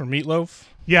Out of Hell for Meatloaf.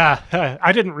 Yeah.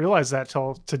 I didn't realize that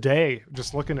till today,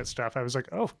 just looking at stuff. I was like,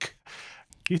 oh,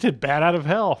 you did Bad Out of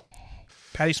Hell.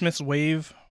 Patti Smith's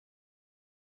Wave,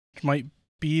 which might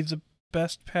be the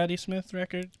best Patti Smith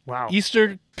record. Wow.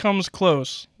 Easter comes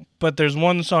close, but there's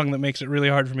one song that makes it really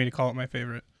hard for me to call it my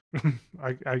favorite.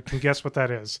 I can guess what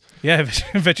that is. Yeah,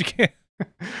 I bet you can.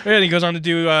 And he goes on to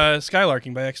do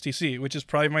Skylarking by XTC, which is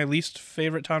probably my least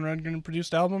favorite Tom Rundgren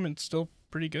produced album. It's still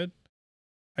pretty good.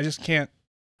 I just can't.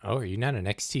 Oh, are you not an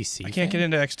XTC? I can't get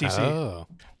into XTC. Oh,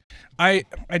 I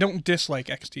don't dislike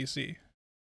XTC.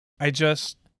 I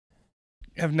just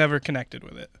have never connected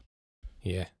with it.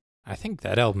 yeah. I think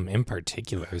that album in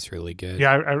particular is really good.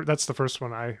 Yeah, that's the first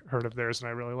one I heard of theirs, and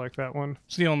I really like that one.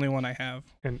 It's the only one I have.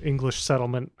 And English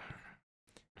Settlement.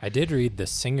 I did read the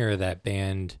singer of that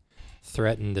band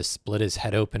threatened to split his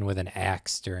head open with an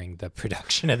axe during the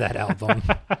production of that album.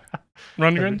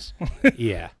 Rundgren's?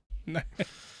 Yeah.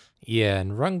 Yeah,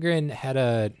 and Rundgren had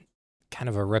a kind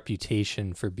of a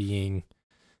reputation for being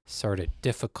sort of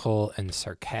difficult and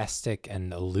sarcastic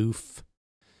and aloof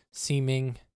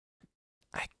seeming.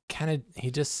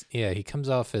 He comes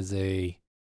off as a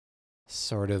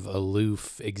sort of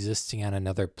aloof, existing on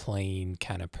another plane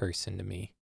kind of person to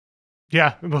me.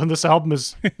 Yeah, well, this album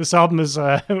is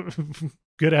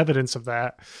good evidence of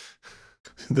that.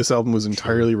 This album was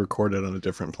entirely recorded on a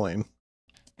different plane.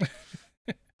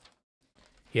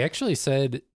 He actually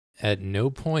said at no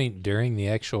point during the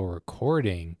actual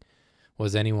recording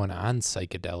was anyone on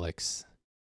psychedelics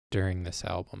during this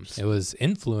album. It was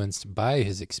influenced by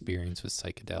his experience with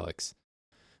psychedelics,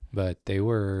 but they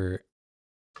were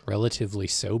relatively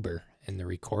sober in the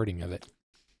recording of it.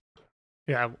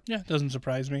 Yeah, Yeah, it doesn't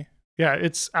surprise me. yeah,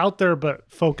 it's out there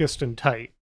but focused and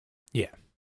tight. Yeah,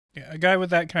 a guy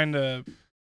with that kind of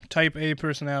type A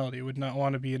personality would not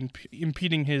want to be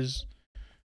impeding his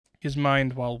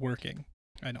mind while working,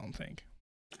 I don't think.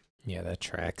 Yeah, that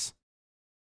tracks.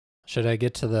 Should I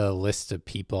get to the list of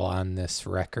people on this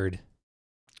record?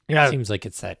 Yeah, Seems like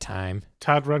it's that time.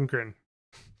 Todd Rundgren.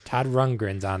 Todd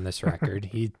Rundgren's on this record.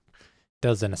 He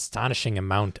does an astonishing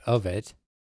amount of it.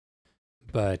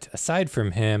 But aside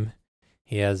from him,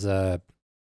 he has a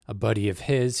buddy of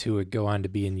his who would go on to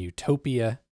be in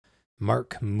Utopia,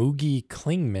 Mark Moogie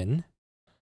Klingman,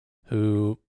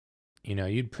 who, you know,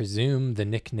 you'd presume the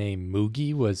nickname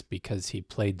Moogie was because he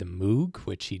played the Moog,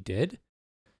 which he did.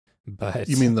 But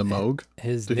You mean the Moog?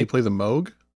 his Did he play the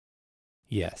Moog?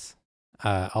 Yes.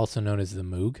 Also known as the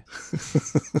Moog.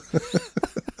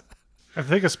 I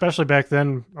think especially back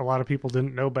then, a lot of people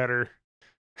didn't know better.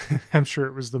 I'm sure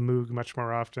it was the Moog much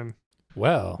more often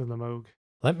Well, than the Moog.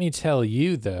 let me tell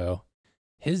you, though,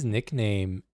 his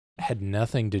nickname had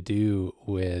nothing to do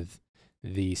with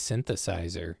the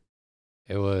synthesizer.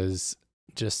 It was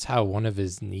just how one of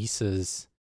his nieces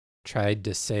tried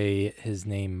to say his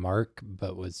name Mark,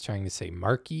 but was trying to say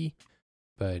Marky,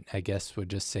 but I guess would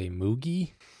just say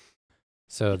Moogie.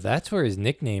 So that's where his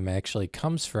nickname actually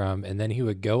comes from. And then he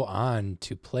would go on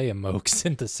to play a Moog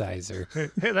synthesizer.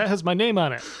 Hey, that has my name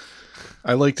on it.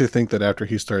 I like to think that after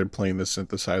he started playing the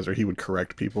synthesizer, he would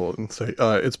correct people and say,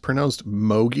 it's pronounced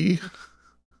Mogi.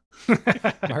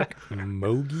 Mark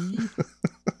Mogi.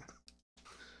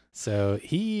 So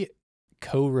he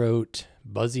co-wrote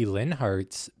Buzzy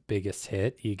Linhart's biggest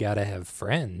hit, You Gotta Have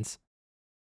Friends,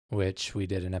 which we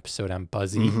did an episode on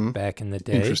Buzzy Mhm. back in the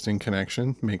day. Interesting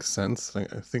connection. Makes sense. I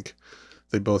think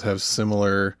they both have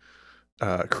similar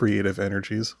creative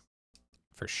energies.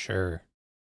 For sure.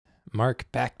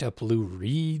 Mark backed up Lou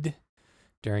Reed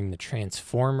during the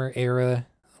Transformer era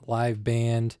live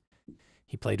band.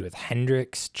 He played with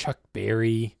Hendrix, Chuck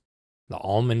Berry, the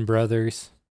Allman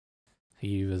Brothers.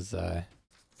 He was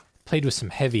played with some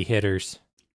heavy hitters.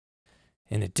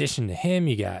 In addition to him,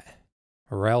 you got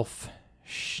Ralph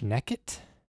Schneckett.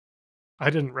 I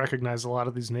didn't recognize a lot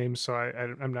of these names, so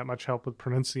I'm not much help with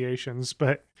pronunciations,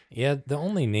 but Yeah, the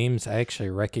only names I actually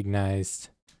recognized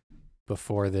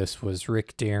before this was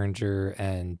Rick Derringer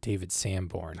and David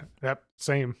Sanborn. yep,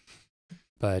 same.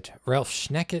 But Ralph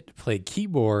Schneckett played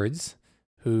keyboards,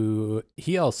 who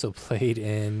he also played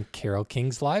in Carole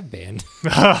King's live band.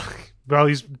 Well,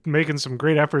 he's making some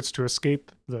great efforts to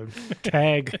escape the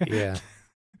tag. Yeah.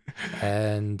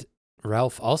 And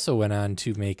Ralph also went on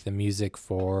to make the music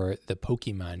for the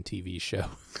Pokemon TV show.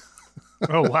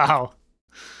 Oh, wow.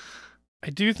 I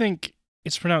do think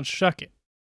it's pronounced Shuck It.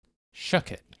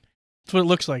 Shuck it. That's what it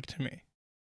looks like to me.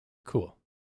 Cool.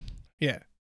 Yeah.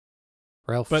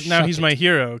 Ralph But now Shuck he's It. my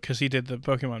hero because he did the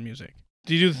Pokemon music.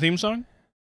 Did you do the theme song?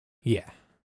 Yeah.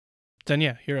 Then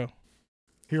yeah, hero.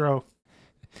 Hero.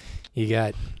 You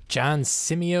got John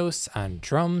Simios on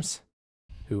drums,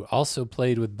 who also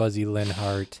played with Buzzy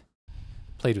Linhart,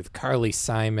 played with Carly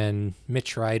Simon,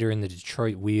 Mitch Ryder in the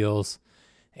Detroit Wheels,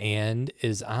 and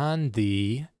is on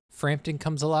the Frampton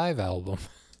Comes Alive album.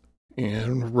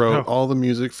 And wrote Oh. all the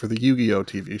music for the Yu-Gi-Oh!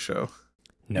 TV show.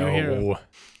 Your hero.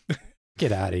 No.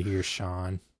 Get out of here,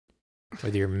 Sean,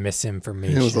 with your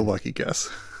misinformation. It was a lucky guess.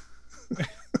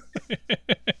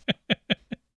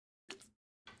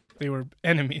 They were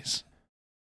enemies.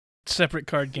 Separate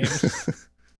card games.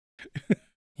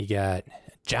 You got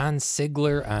John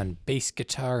Sigler on bass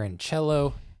guitar and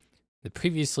cello. The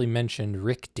previously mentioned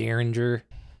Rick Derringer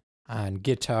on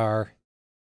guitar.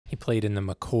 He played in the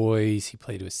McCoys. He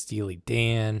played with Steely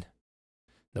Dan.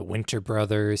 The Winter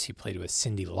Brothers. He played with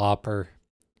Cyndi Lauper.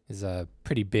 He's a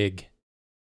pretty big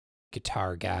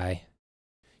guitar guy.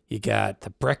 You got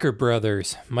the Brecker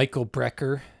Brothers. Michael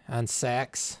Brecker on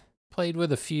sax. Played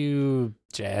with a few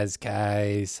jazz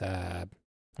guys.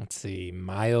 Let's see,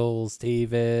 Miles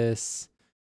Davis,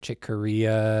 Chick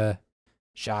Corea,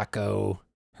 Jaco,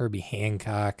 Herbie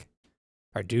Hancock,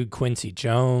 our dude Quincy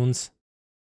Jones,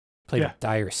 played Yeah. with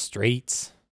Dire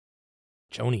Straits,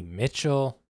 Joni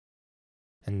Mitchell,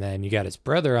 and then you got his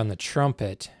brother on the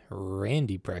trumpet,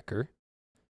 Randy Brecker.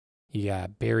 You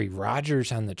got Barry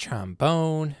Rogers on the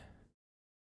trombone,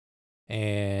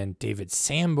 and David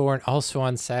Sanborn also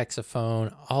on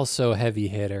saxophone, also a heavy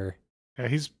hitter. Yeah,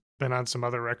 he's been on some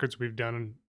other records we've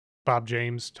done. Bob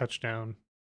James, Touchdown.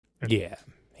 And- Yeah,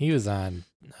 he was on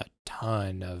a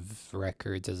ton of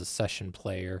records as a session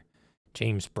player.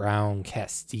 James Brown, Cat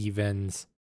Stevens,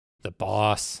 The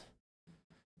Boss,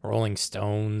 Rolling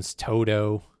Stones,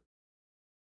 Toto.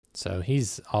 So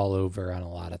he's all over on a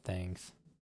lot of things.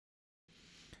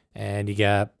 And you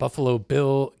got Buffalo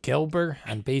Bill Gelber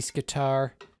on bass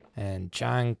guitar and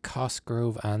John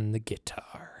Cosgrove on the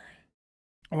guitar.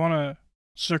 I want to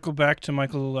circle back to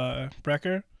Michael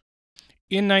Brecker.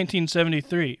 In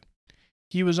 1973,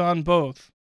 he was on both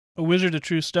A Wizard, a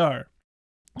True Star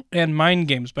and Mind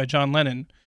Games by John Lennon,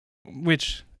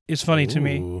 which is funny to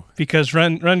me Ooh. because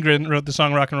Rundgren wrote the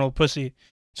song Rock and Roll Pussy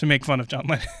to make fun of John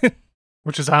Lennon.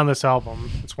 Which is on this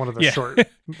album. It's one of the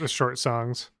Yeah. short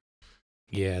songs.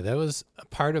 Yeah, that was a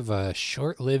part of a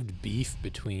short-lived beef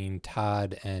between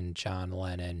Todd and John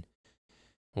Lennon,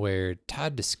 where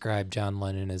Todd described John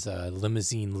Lennon as a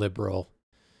limousine liberal,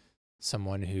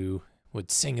 someone who would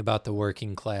sing about the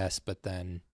working class, but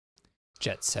then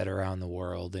jet set around the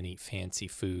world and eat fancy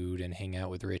food and hang out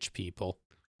with rich people.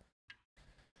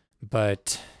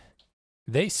 But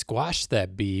they squashed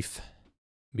that beef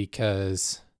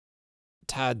because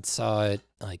Todd saw it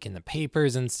like in the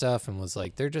papers and stuff and was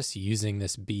like, they're just using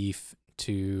this beef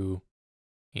to,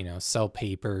 sell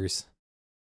papers.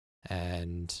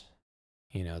 And,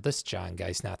 this John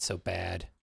guy's not so bad.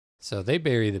 So they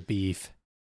bury the beef.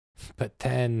 But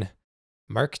then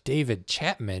Mark David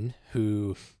Chapman,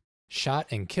 who shot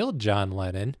and killed John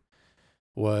Lennon,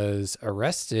 was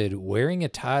arrested wearing a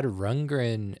Todd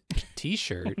Rundgren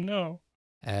t-shirt. No.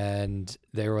 And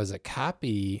there was a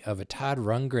copy of a Todd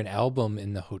Rundgren album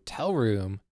in the hotel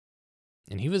room.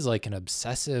 And he was like an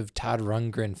obsessive Todd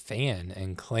Rundgren fan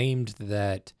and claimed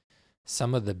that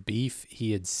some of the beef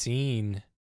he had seen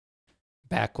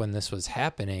back when this was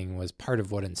happening was part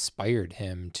of what inspired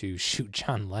him to shoot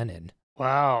John Lennon.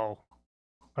 Wow.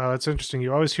 Wow, that's interesting.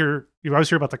 You always hear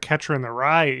about the Catcher in the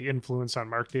Rye influence on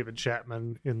Mark David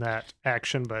Chapman in that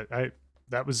action, but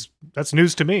that's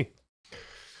news to me.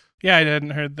 Yeah, I hadn't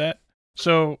heard that.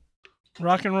 So,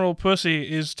 Rock and Roll Pussy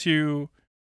is to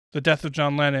the death of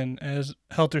John Lennon as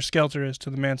Helter Skelter is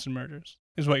to the Manson murders,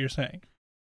 is what you're saying.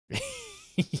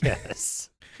 Yes.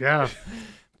 Yeah.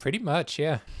 Pretty much,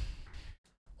 yeah.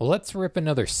 Well, let's rip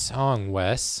another song,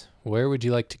 Wes. Where would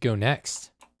you like to go next?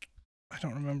 I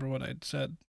don't remember what I'd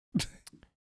said.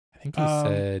 think he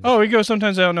said. Oh, we go.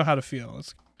 Sometimes I don't know how to feel.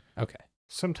 Okay.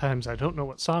 Sometimes I don't know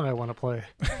what song I want to play.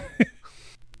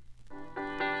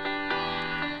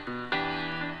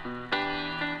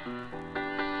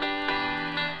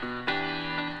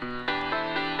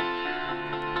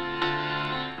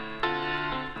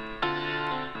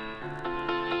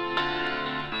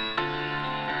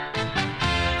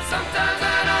 Sometimes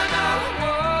I don't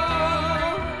know.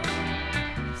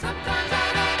 Sometimes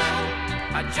I don't know.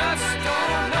 I just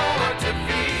don't know what to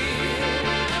feel.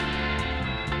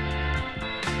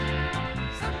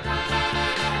 Sometimes I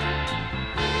don't know.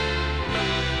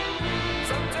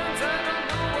 Sometimes I don't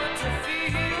know what to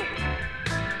feel.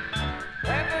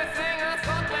 Everything I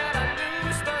thought that I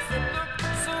knew starts to look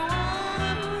so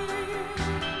unreal.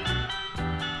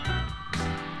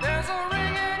 There's a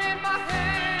ringing in my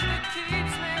head that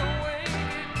keeps me awake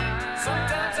at night.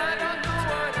 Sometimes I don't know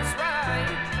what is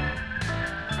right.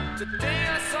 Today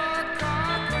I saw a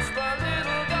car push my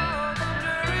little dog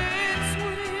under its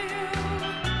wheel.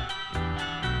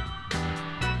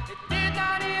 It did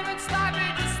not even stop,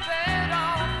 it just sped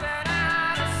off and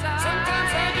out of sight. Sometimes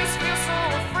I just feel so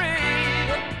afraid,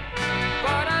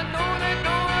 but I know that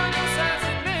no one else has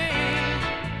it made.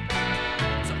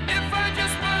 So if I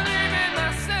just believe in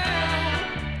myself,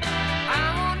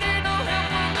 I won't need no help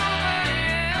from nobody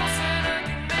else, and I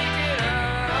can make it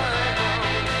out.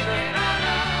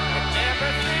 And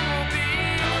everything will be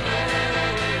okay.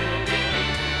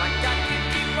 I got to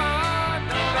keep on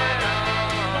moving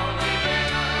on.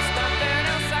 There's nothing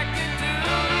else I can do.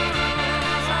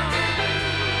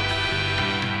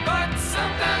 But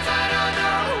sometimes I don't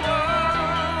know.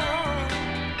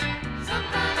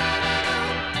 Sometimes I don't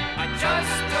know. I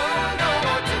just don't know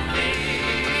what to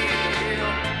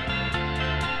feel.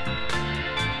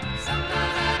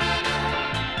 Sometimes I don't know.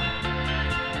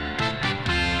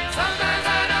 Sometimes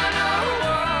I don't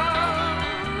know.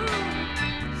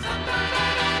 Sometimes I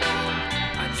don't know.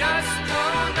 I just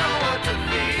don't know what to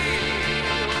feel.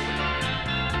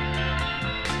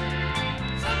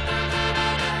 Sometimes I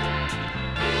don't know.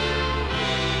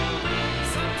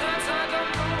 Sometimes I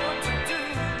don't know what to do.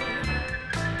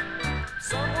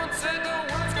 Someone said the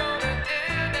world's gonna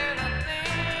end, and I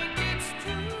think it's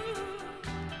true.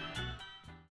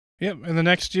 Yep. And the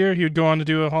next year, he would go on to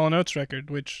do a Hall & Oates record,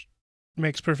 which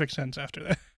makes perfect sense after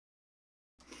that.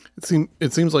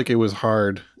 It seems like it was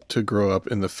hard to grow up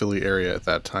in the Philly area at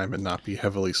that time and not be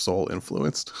heavily soul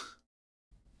influenced.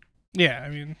 Yeah, I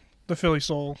mean, the Philly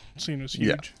soul scene was huge.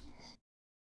 Yeah.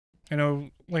 I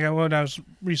know, like, when I was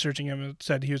researching him, it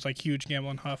said he was, like, huge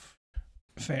Gamble and Huff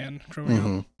fan growing up.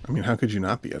 Mhm. I mean, how could you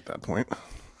not be at that point?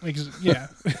 Like, yeah.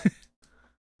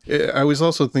 I was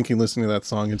also thinking, listening to that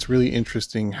song, it's really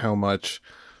interesting how much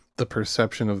the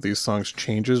perception of these songs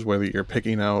changes, whether you're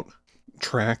picking out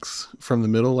tracks from the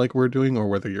middle like we're doing, or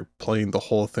whether you're playing the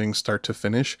whole thing start to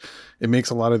finish. It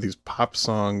makes a lot of these pop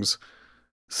songs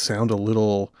sound a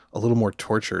little more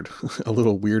tortured, a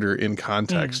little weirder in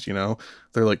context, you know?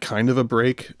 They're like kind of a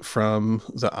break from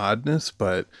the oddness,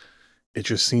 but it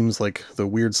just seems like the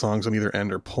weird songs on either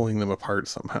end are pulling them apart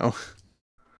somehow.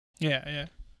 Yeah.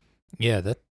 Yeah,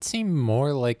 that seemed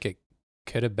more like it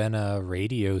could have been a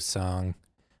radio song,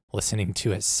 listening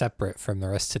to it separate from the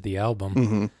rest of the album.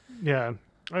 Mm-hmm. Yeah.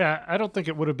 I don't think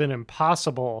it would have been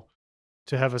impossible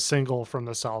to have a single from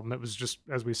this album. It was just,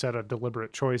 as we said, a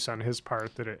deliberate choice on his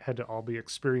part that it had to all be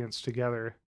experienced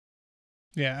together.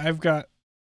 Yeah, I've got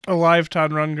a live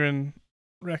Todd Rundgren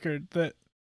record that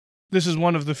this is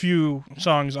one of the few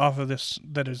songs off of this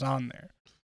that is on there.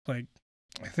 Like,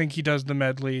 I think he does the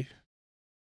medley.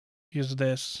 He has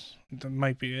this. That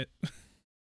might be it.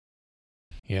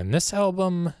 Yeah, and this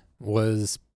album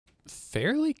was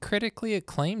fairly critically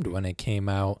acclaimed when it came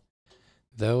out,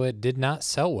 though it did not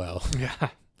sell well Yeah.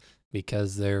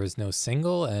 because there was no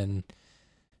single, and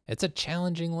it's a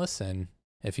challenging listen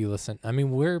if you listen. I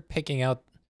mean, we're picking out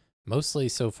mostly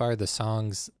so far the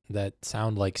songs that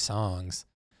sound like songs,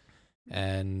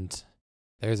 and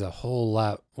there's a whole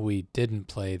lot we didn't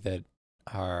play that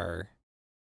are,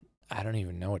 I don't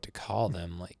even know what to call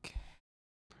them, like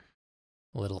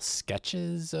little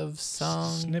sketches of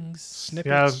songs.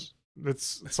 Snippets.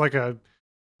 It's like a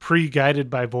pre-guided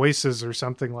by voices or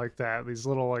something like that. These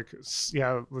little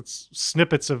it's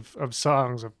snippets of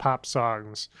songs, of pop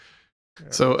songs.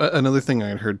 So another thing I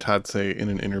had heard Todd say in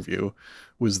an interview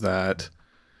was that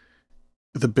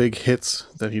the big hits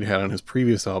that he'd had on his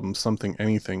previous album, Something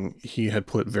Anything, he had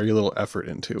put very little effort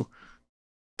into.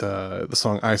 The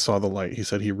song I Saw the Light, he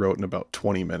said he wrote in about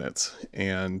 20 minutes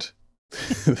and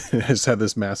has had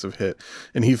this massive hit.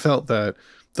 And he felt that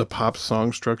the pop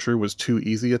song structure was too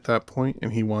easy at that point,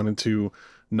 and he wanted to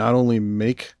not only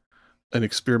make an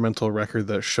experimental record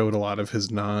that showed a lot of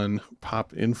his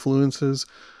non-pop influences,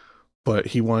 but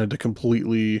he wanted to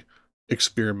completely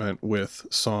experiment with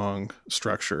song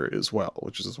structure as well,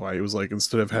 which is why he was like,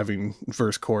 instead of having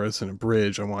verse, chorus, and a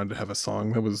bridge, I wanted to have a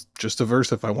song that was just a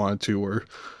verse if I wanted to, or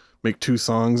make two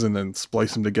songs and then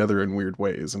splice them together in weird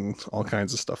ways and all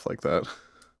kinds of stuff like that.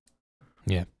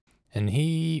 Yeah. And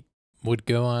he would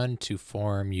go on to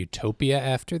form Utopia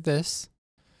after this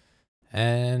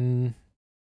and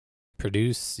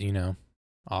produce,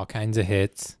 all kinds of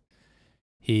hits.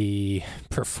 He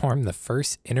performed the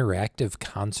first interactive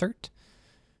concert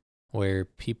where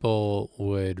people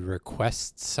would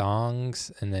request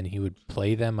songs and then he would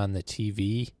play them on the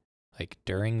TV like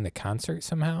during the concert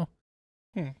somehow.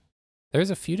 There's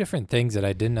a few different things that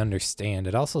I didn't understand.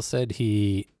 It also said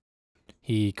he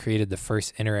created the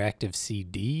first interactive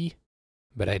CD,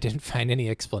 but I didn't find any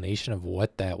explanation of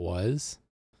what that was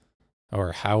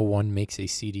or how one makes a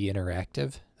CD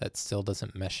interactive. That still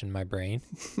doesn't mesh in my brain.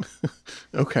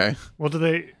 Okay. Well,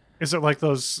 is it like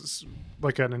those,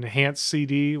 like an enhanced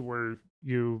CD where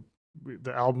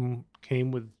the album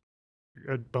came with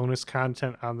a bonus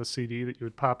content on the CD that you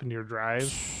would pop into your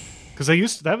drive?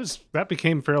 Because that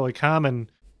became fairly common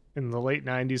in the late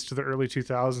 90s to the early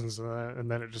 2000s, and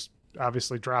then it just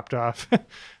obviously dropped off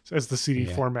as the CD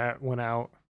format went out.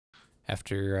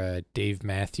 After Dave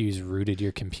Matthews rooted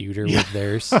your computer with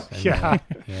theirs.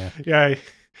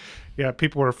 Yeah,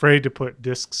 people were afraid to put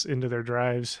discs into their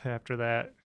drives after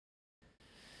that.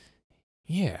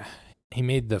 Yeah. He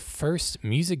made the first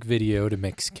music video to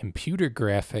mix computer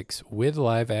graphics with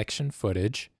live action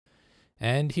footage.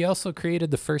 And he also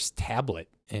created the first tablet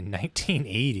in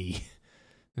 1980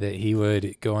 that he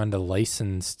would go on to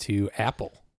license to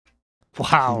Apple.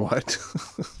 Wow. What?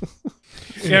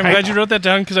 Yeah, I'm glad you wrote that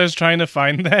down because I was trying to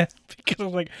find that. Because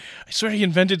I'm like, I swear he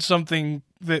invented something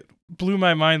that blew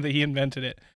my mind that he invented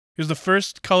it. It was the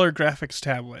first color graphics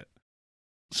tablet.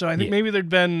 So I think maybe there'd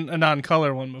been a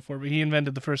non-color one before, but he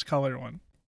invented the first color one.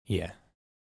 Yeah.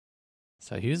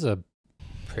 So he was a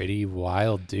pretty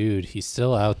wild dude. He's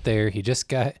still out there. He just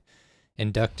got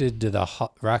inducted to the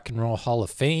Rock and Roll Hall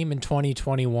of Fame in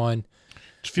 2021.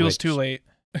 It feels too late.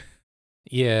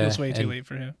 Yeah. Feels way too late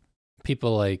for him.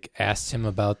 People like asked him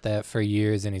about that for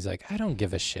years, and he's like, I don't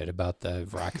give a shit about the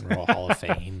Rock and Roll Hall of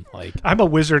Fame. Like, I'm a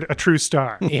wizard, a true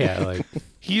star. Yeah, like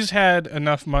he's had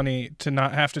enough money to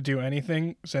not have to do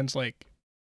anything since like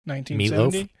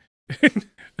 1970.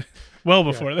 Well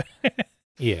before that.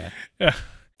 Yeah.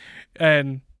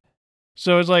 And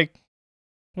so it's like,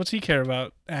 what's he care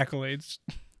about accolades?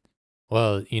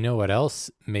 Well, you know what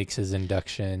else makes his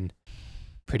induction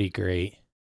pretty great?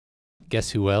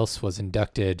 Guess who else was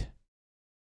inducted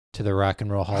to the Rock and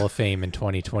Roll Hall of Fame in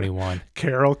 2021?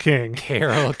 Carole King.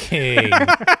 Carole King.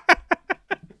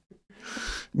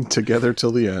 Together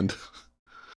till the end.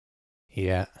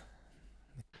 Yeah.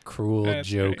 Cruel That's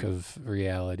joke great. of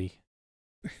reality.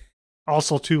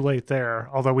 Also too late there,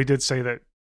 although we did say that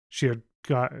she had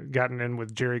gotten in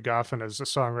with Jerry Goffin as a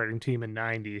songwriting team in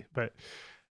 90, but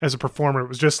as a performer, it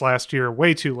was just last year.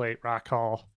 Way too late, Rock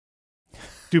Hall.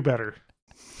 Do better.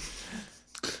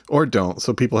 Or don't,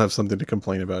 so people have something to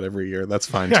complain about every year. That's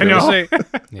fine too. I know. Say,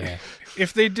 Yeah.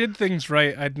 if they did things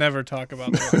right, I'd never talk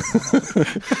about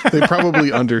that. They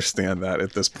probably understand that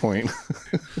at this point.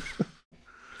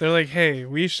 They're like, hey,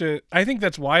 we should. I think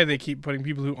that's why they keep putting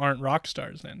people who aren't rock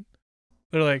stars in.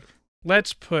 They're like,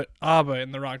 let's put ABBA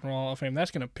in the Rock and Roll Hall of Fame.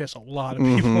 That's going to piss a lot of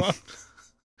people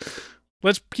off.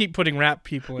 Let's keep putting rap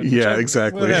people in. Yeah,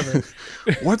 exactly. Whatever.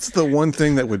 What's the one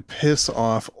thing that would piss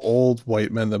off old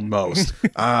white men the most?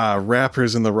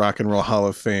 Rappers in the Rock and Roll Hall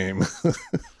of Fame.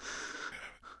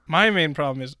 My main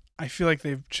problem is I feel like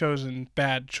they've chosen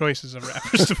bad choices of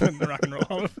rappers to put in the Rock and Roll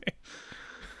Hall of Fame.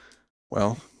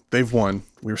 Well, they've won.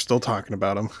 We're still talking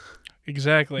about them.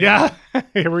 Exactly. Yeah,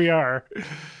 here we are.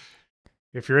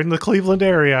 If you're in the Cleveland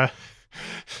area,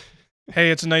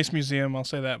 Hey, it's a nice museum. I'll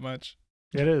say that much.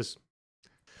 it is.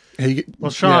 Hey,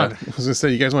 Well, Sean. yeah, I was going to say,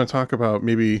 you guys want to talk about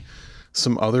maybe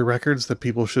some other records that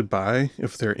people should buy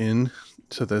if they're in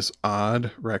to this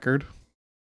odd record?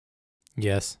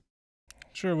 Yes.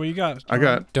 Sure. What you got? I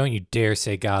got... Don't you dare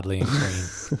say Godly and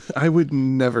Cream. I would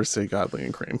never say Godly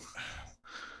and Cream.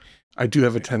 I do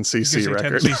have a 10cc You could say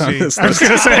record 10cc. on this I was list.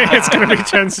 going to say it's going to be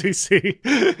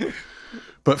 10cc.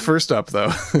 But first up,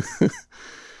 though,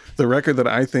 the record that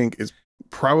I think is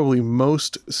probably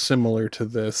most similar to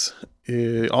this,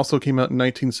 it also came out in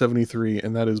 1973,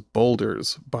 and that is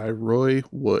Boulders by Roy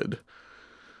Wood.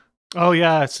 Oh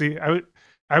yeah, see,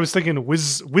 I I was thinking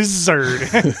wizard.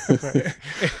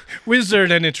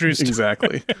 Wizard and its roost.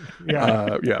 Exactly.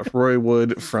 Yeah. Roy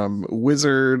Wood from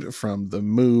Wizard, from The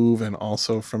Move, and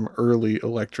also from early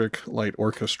Electric Light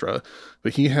Orchestra.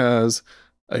 But he has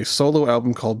a solo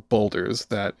album called Boulders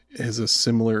that is a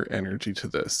similar energy to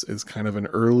this. It's kind of an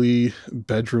early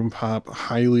bedroom pop,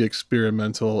 highly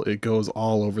experimental. It goes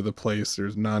all over the place.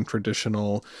 There's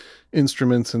non-traditional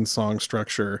instruments and song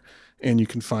structure, and you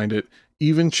can find it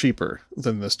even cheaper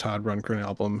than this Todd Rundgren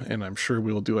album, and I'm sure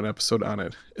we will do an episode on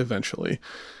it eventually.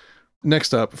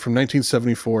 Next up, from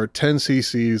 1974,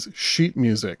 10cc's Sheet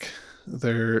Music,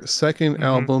 their second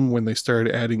album when they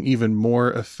started adding even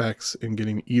more effects and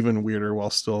getting even weirder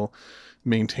while still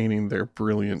maintaining their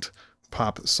brilliant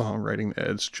pop songwriting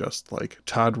edge, just like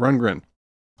Todd Rundgren.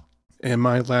 And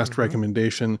my last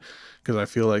recommendation, because I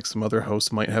feel like some other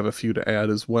hosts might have a few to add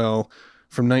as well,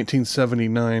 from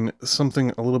 1979,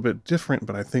 something a little bit different,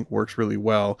 but I think works really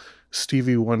well,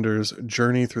 Stevie Wonder's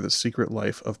Journey Through the Secret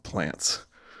Life of Plants,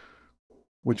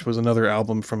 which was another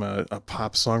album from a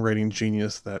pop songwriting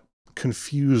genius that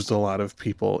confused a lot of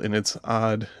people in its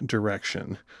odd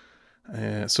direction.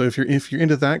 So if you're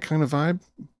into that kind of vibe,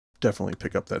 definitely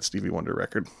pick up that Stevie Wonder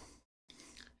record.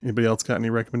 Anybody else got any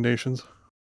recommendations?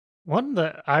 One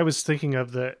that I was thinking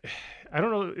of that, I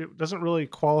don't know, it doesn't really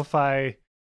qualify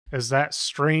as that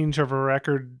strange of a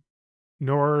record,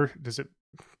 nor does it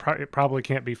probably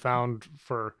can't be found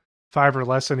for $5 or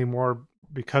less anymore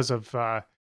because of a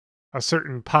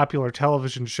certain popular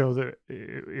television show that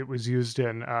it was used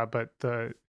in. But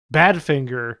the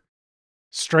Badfinger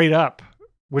Straight Up,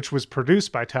 which was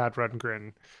produced by Todd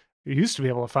Rundgren, you used to be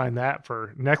able to find that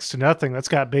for next to nothing. That's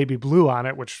got Baby Blue on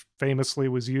it, which famously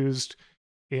was used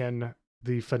in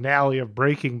the finale of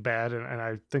Breaking Bad. And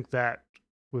I think that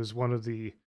was one of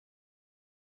the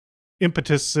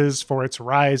impetuses for its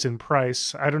rise in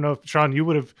price. I don't know if, Sean, you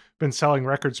would have been selling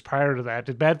records prior to that.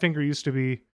 Did Badfinger used to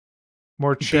be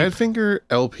more cheap? Badfinger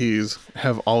LPs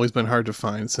have always been hard to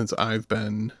find since I've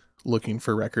been looking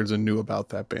for records and knew about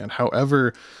that band.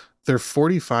 However, their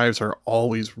 45s are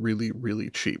always really, really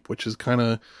cheap, which has kind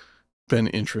of been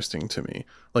interesting to me.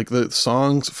 Like the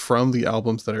songs from the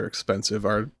albums that are expensive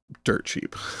are dirt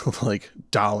cheap, like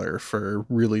 $1 for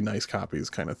really nice copies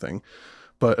kind of thing.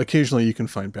 But occasionally you can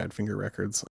find Badfinger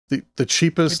records. The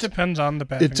cheapest... It depends on the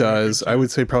Badfinger. It does. I would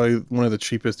say probably one of the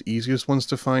cheapest, easiest ones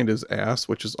to find is Ass,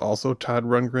 which is also Todd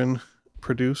Rundgren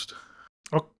produced.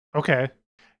 Oh, okay.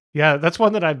 Yeah, that's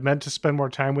one that I've meant to spend more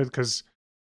time with because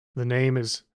the name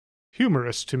is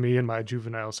humorous to me in my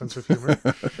juvenile sense of humor.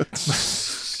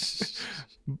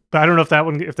 But I don't know if that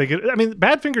one, if they get, I mean,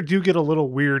 Badfinger do get a little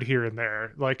weird here and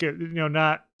there. Like,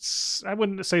 not, I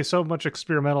wouldn't say so much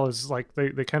experimental as like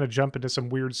they kind of jump into some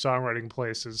weird songwriting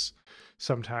places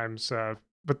sometimes.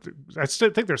 But I still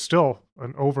think they're still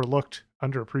an overlooked,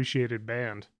 underappreciated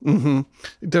band. Mm-hmm.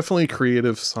 Definitely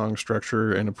creative song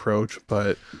structure and approach,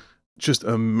 but just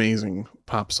amazing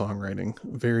pop songwriting.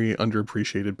 Very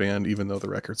underappreciated band, even though the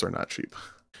records are not cheap.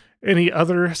 Any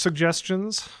other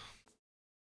suggestions?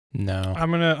 No.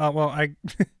 I'm gonna.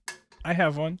 I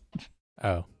have one.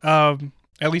 Oh.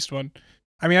 At least one.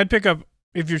 I mean, I'd pick up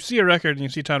if you see a record and you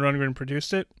see Todd Rundgren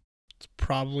produced it. It's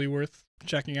probably worth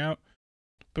checking out.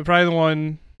 But probably the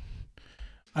one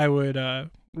I would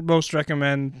most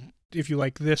recommend if you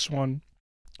like this one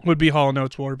would be Hall &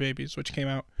 Oates' War Babies, which came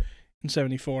out in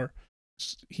 '74.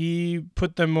 He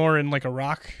put them more in like a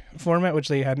rock format, which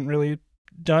they hadn't really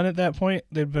done at that point.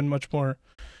 They'd been much more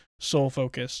soul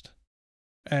focused.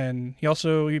 And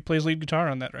he plays lead guitar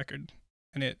on that record,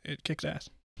 and it kicks ass.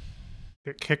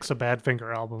 It kicks a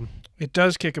Badfinger album. It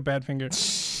does kick a Badfinger.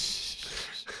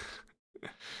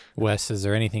 Wes, is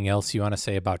there anything else you want to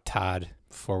say about Todd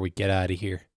before we get out of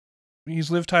here? He's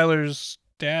Liv Tyler's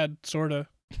dad, sorta.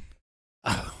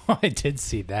 Oh, I did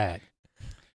see that.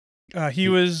 He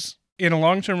was in a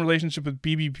long-term relationship with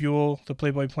Bebe Buell, the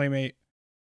Playboy Playmate,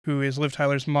 who is Liv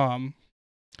Tyler's mom.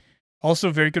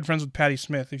 Also very good friends with Patti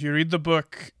Smith. If you read the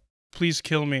book, Please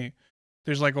Kill Me,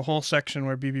 there's like a whole section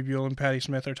where Bebe Buell and Patti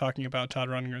Smith are talking about Todd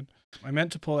Rundgren. I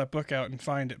meant to pull that book out and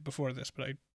find it before this, but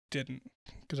I didn't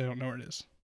because I don't know where it is.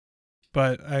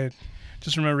 But I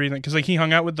just remember reading it because like he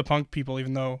hung out with the punk people,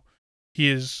 even though he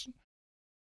is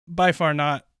by far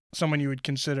not someone you would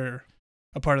consider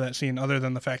a part of that scene other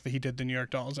than the fact that he did the New York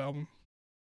Dolls album.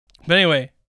 But anyway,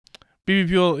 Bebe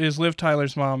Buell is Liv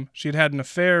Tyler's mom. She had had an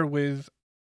affair with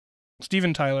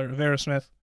Steven Tyler of Aerosmith,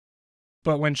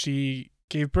 but when she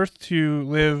gave birth to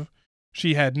Liv,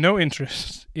 she had no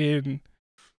interest in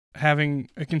having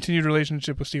a continued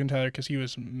relationship with Steven Tyler because he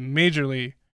was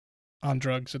majorly on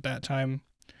drugs at that time,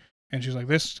 and she's like,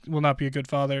 this will not be a good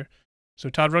father. So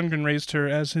Todd Rundgren raised her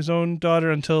as his own daughter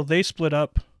until they split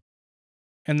up.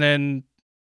 And then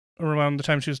around the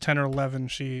time she was 10 or 11,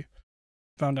 she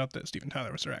found out that Steven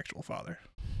Tyler was her actual father.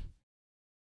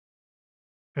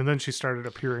 And then she started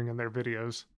appearing in their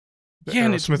videos. The Yeah,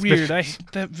 and it's Aerosmith weird.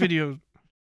 videos. That video...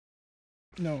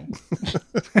 No.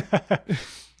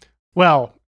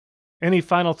 Well, any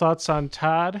final thoughts on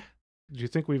Todd? Do you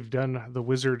think we've done the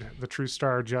wizard, the true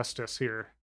star, justice here?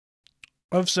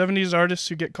 Of 70s artists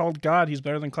who get called God, he's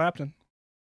better than Clapton.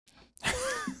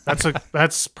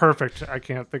 That's perfect. I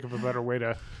can't think of a better way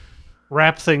to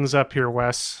wrap things up here,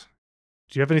 Wes.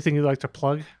 Do you have anything you'd like to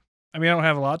plug? I mean, I don't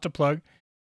have a lot to plug.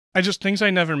 I just, things I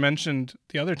never mentioned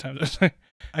the other times.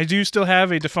 I do still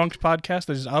have a defunct podcast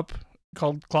that is up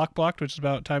called Clock Blocked, which is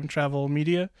about time travel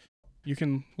media. You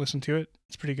can listen to it.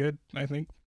 It's pretty good, I think.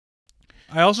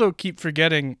 I also keep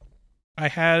forgetting I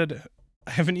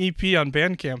have an EP on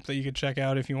Bandcamp that you could check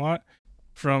out if you want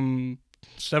from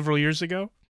several years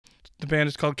ago. The band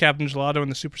is called Captain Gelato and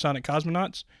the Supersonic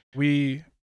Cosmonauts. We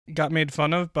got made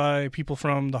fun of by people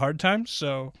from the Hard Times,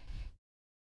 so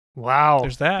Wow.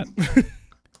 there's that.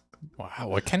 Wow,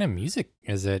 what kind of music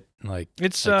is it? Like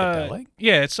It's psychedelic?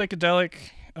 yeah, it's psychedelic.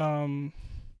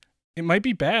 It might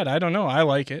be bad. I don't know. I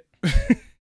like it.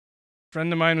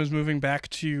 Friend of mine was moving back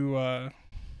to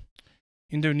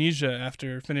Indonesia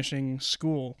after finishing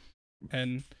school,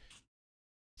 and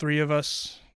 3 of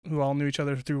us who all knew each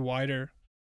other through Wider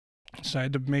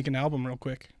decided to make an album real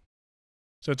quick.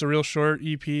 So it's a real short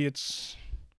EP. It's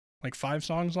like 5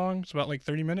 songs long. It's about like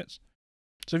 30 minutes.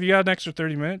 So if you got an extra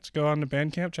 30 minutes, go on to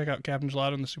Bandcamp, check out Captain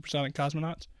Gelato and the Supersonic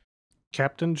Cosmonauts.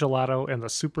 Captain Gelato and the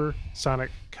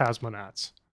Supersonic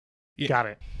Cosmonauts. Yeah. Got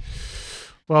it.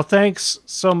 Well, thanks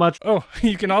so much. Oh,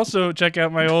 you can also check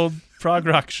out my old prog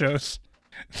rock shows.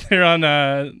 They're on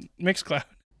Mixcloud.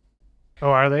 Oh,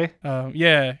 are they?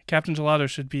 Yeah, Captain Gelato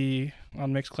should be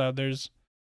on Mixcloud. There's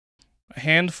a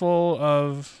handful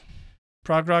of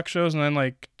prog rock shows and then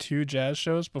like 2 jazz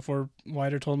shows before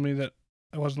Wider told me that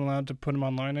I wasn't allowed to put them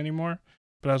online anymore.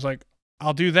 But I was like,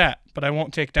 I'll do that, but I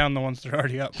won't take down the ones that are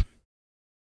already up.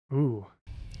 Ooh.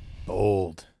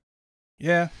 Bold.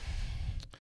 Yeah.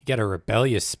 You got a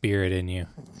rebellious spirit in you.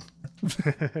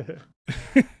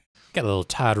 Got a little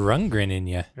Todd Rundgren in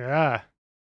you. Yeah.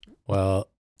 Well,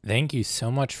 thank you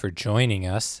so much for joining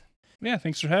us, Yeah,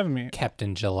 thanks for having me.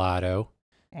 Captain Gelato,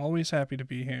 Always happy to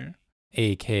be here.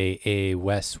 a.k.a.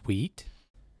 Wes Wheat.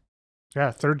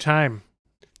 Yeah, third time.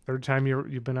 Third time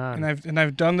you've been on. And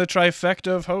I've done the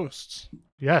trifecta of hosts.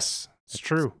 Yes, it's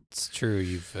true. It's true.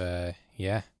 You've,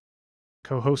 yeah.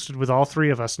 Co-hosted with all 3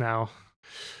 of us now.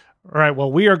 All right,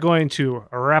 well, we are going to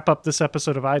wrap up this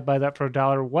episode of I'd Buy That for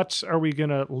 $1. What are we going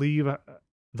to leave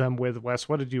them with, Wes?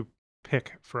 What did you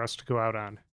pick for us to go out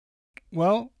on?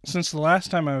 Well, since the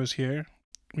last time I was here,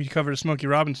 we covered a Smokey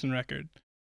Robinson record.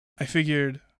 I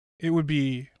figured it would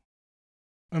be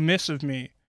amiss of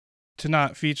me to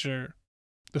not feature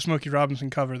the Smokey Robinson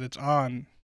cover that's on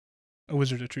A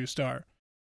Wizard, a True Star.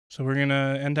 So we're going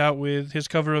to end out with his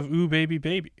cover of Ooh Baby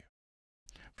Baby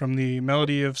from the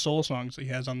Melody of Soul songs that he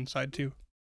has on side 2.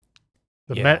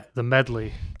 Yeah. The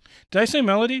medley. Did I say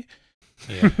melody?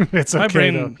 Yeah. It's My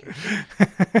okay, brain-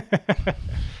 though.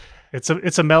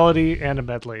 It's a melody and a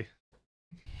medley.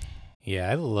 Yeah,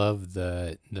 I love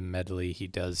the medley he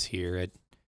does here.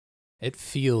 It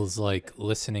feels like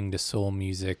listening to soul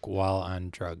music while on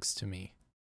drugs to me.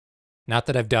 Not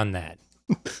that I've done that.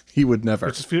 He would never.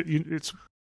 It's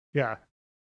yeah.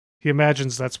 He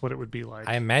imagines that's what it would be like.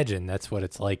 I imagine that's what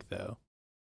it's like, though.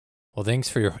 Well, thanks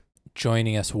for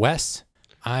joining us, Wes.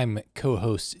 I'm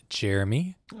co-host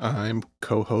Jeremy. I'm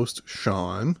co-host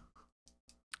Sean.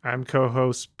 I'm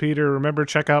co-host Peter. Remember,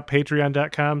 check out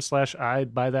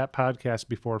patreon.com/I'd Buy That podcast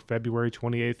before February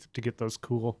 28th to get those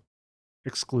cool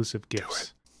exclusive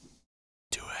gifts.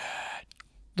 Do it.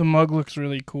 The mug looks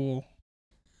really cool.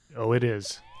 Oh, it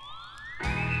is.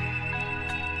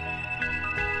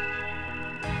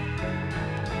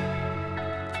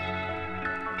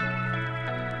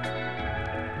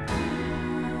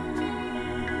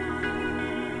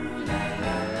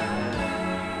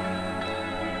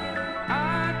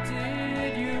 I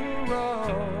did you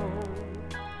wrong.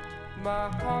 My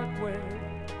heart went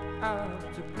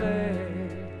out to play,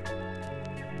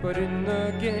 but in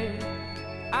the game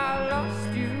I lost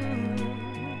you.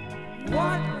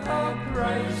 What a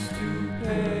price to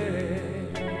pay.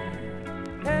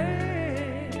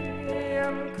 Hey,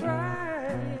 I'm crying.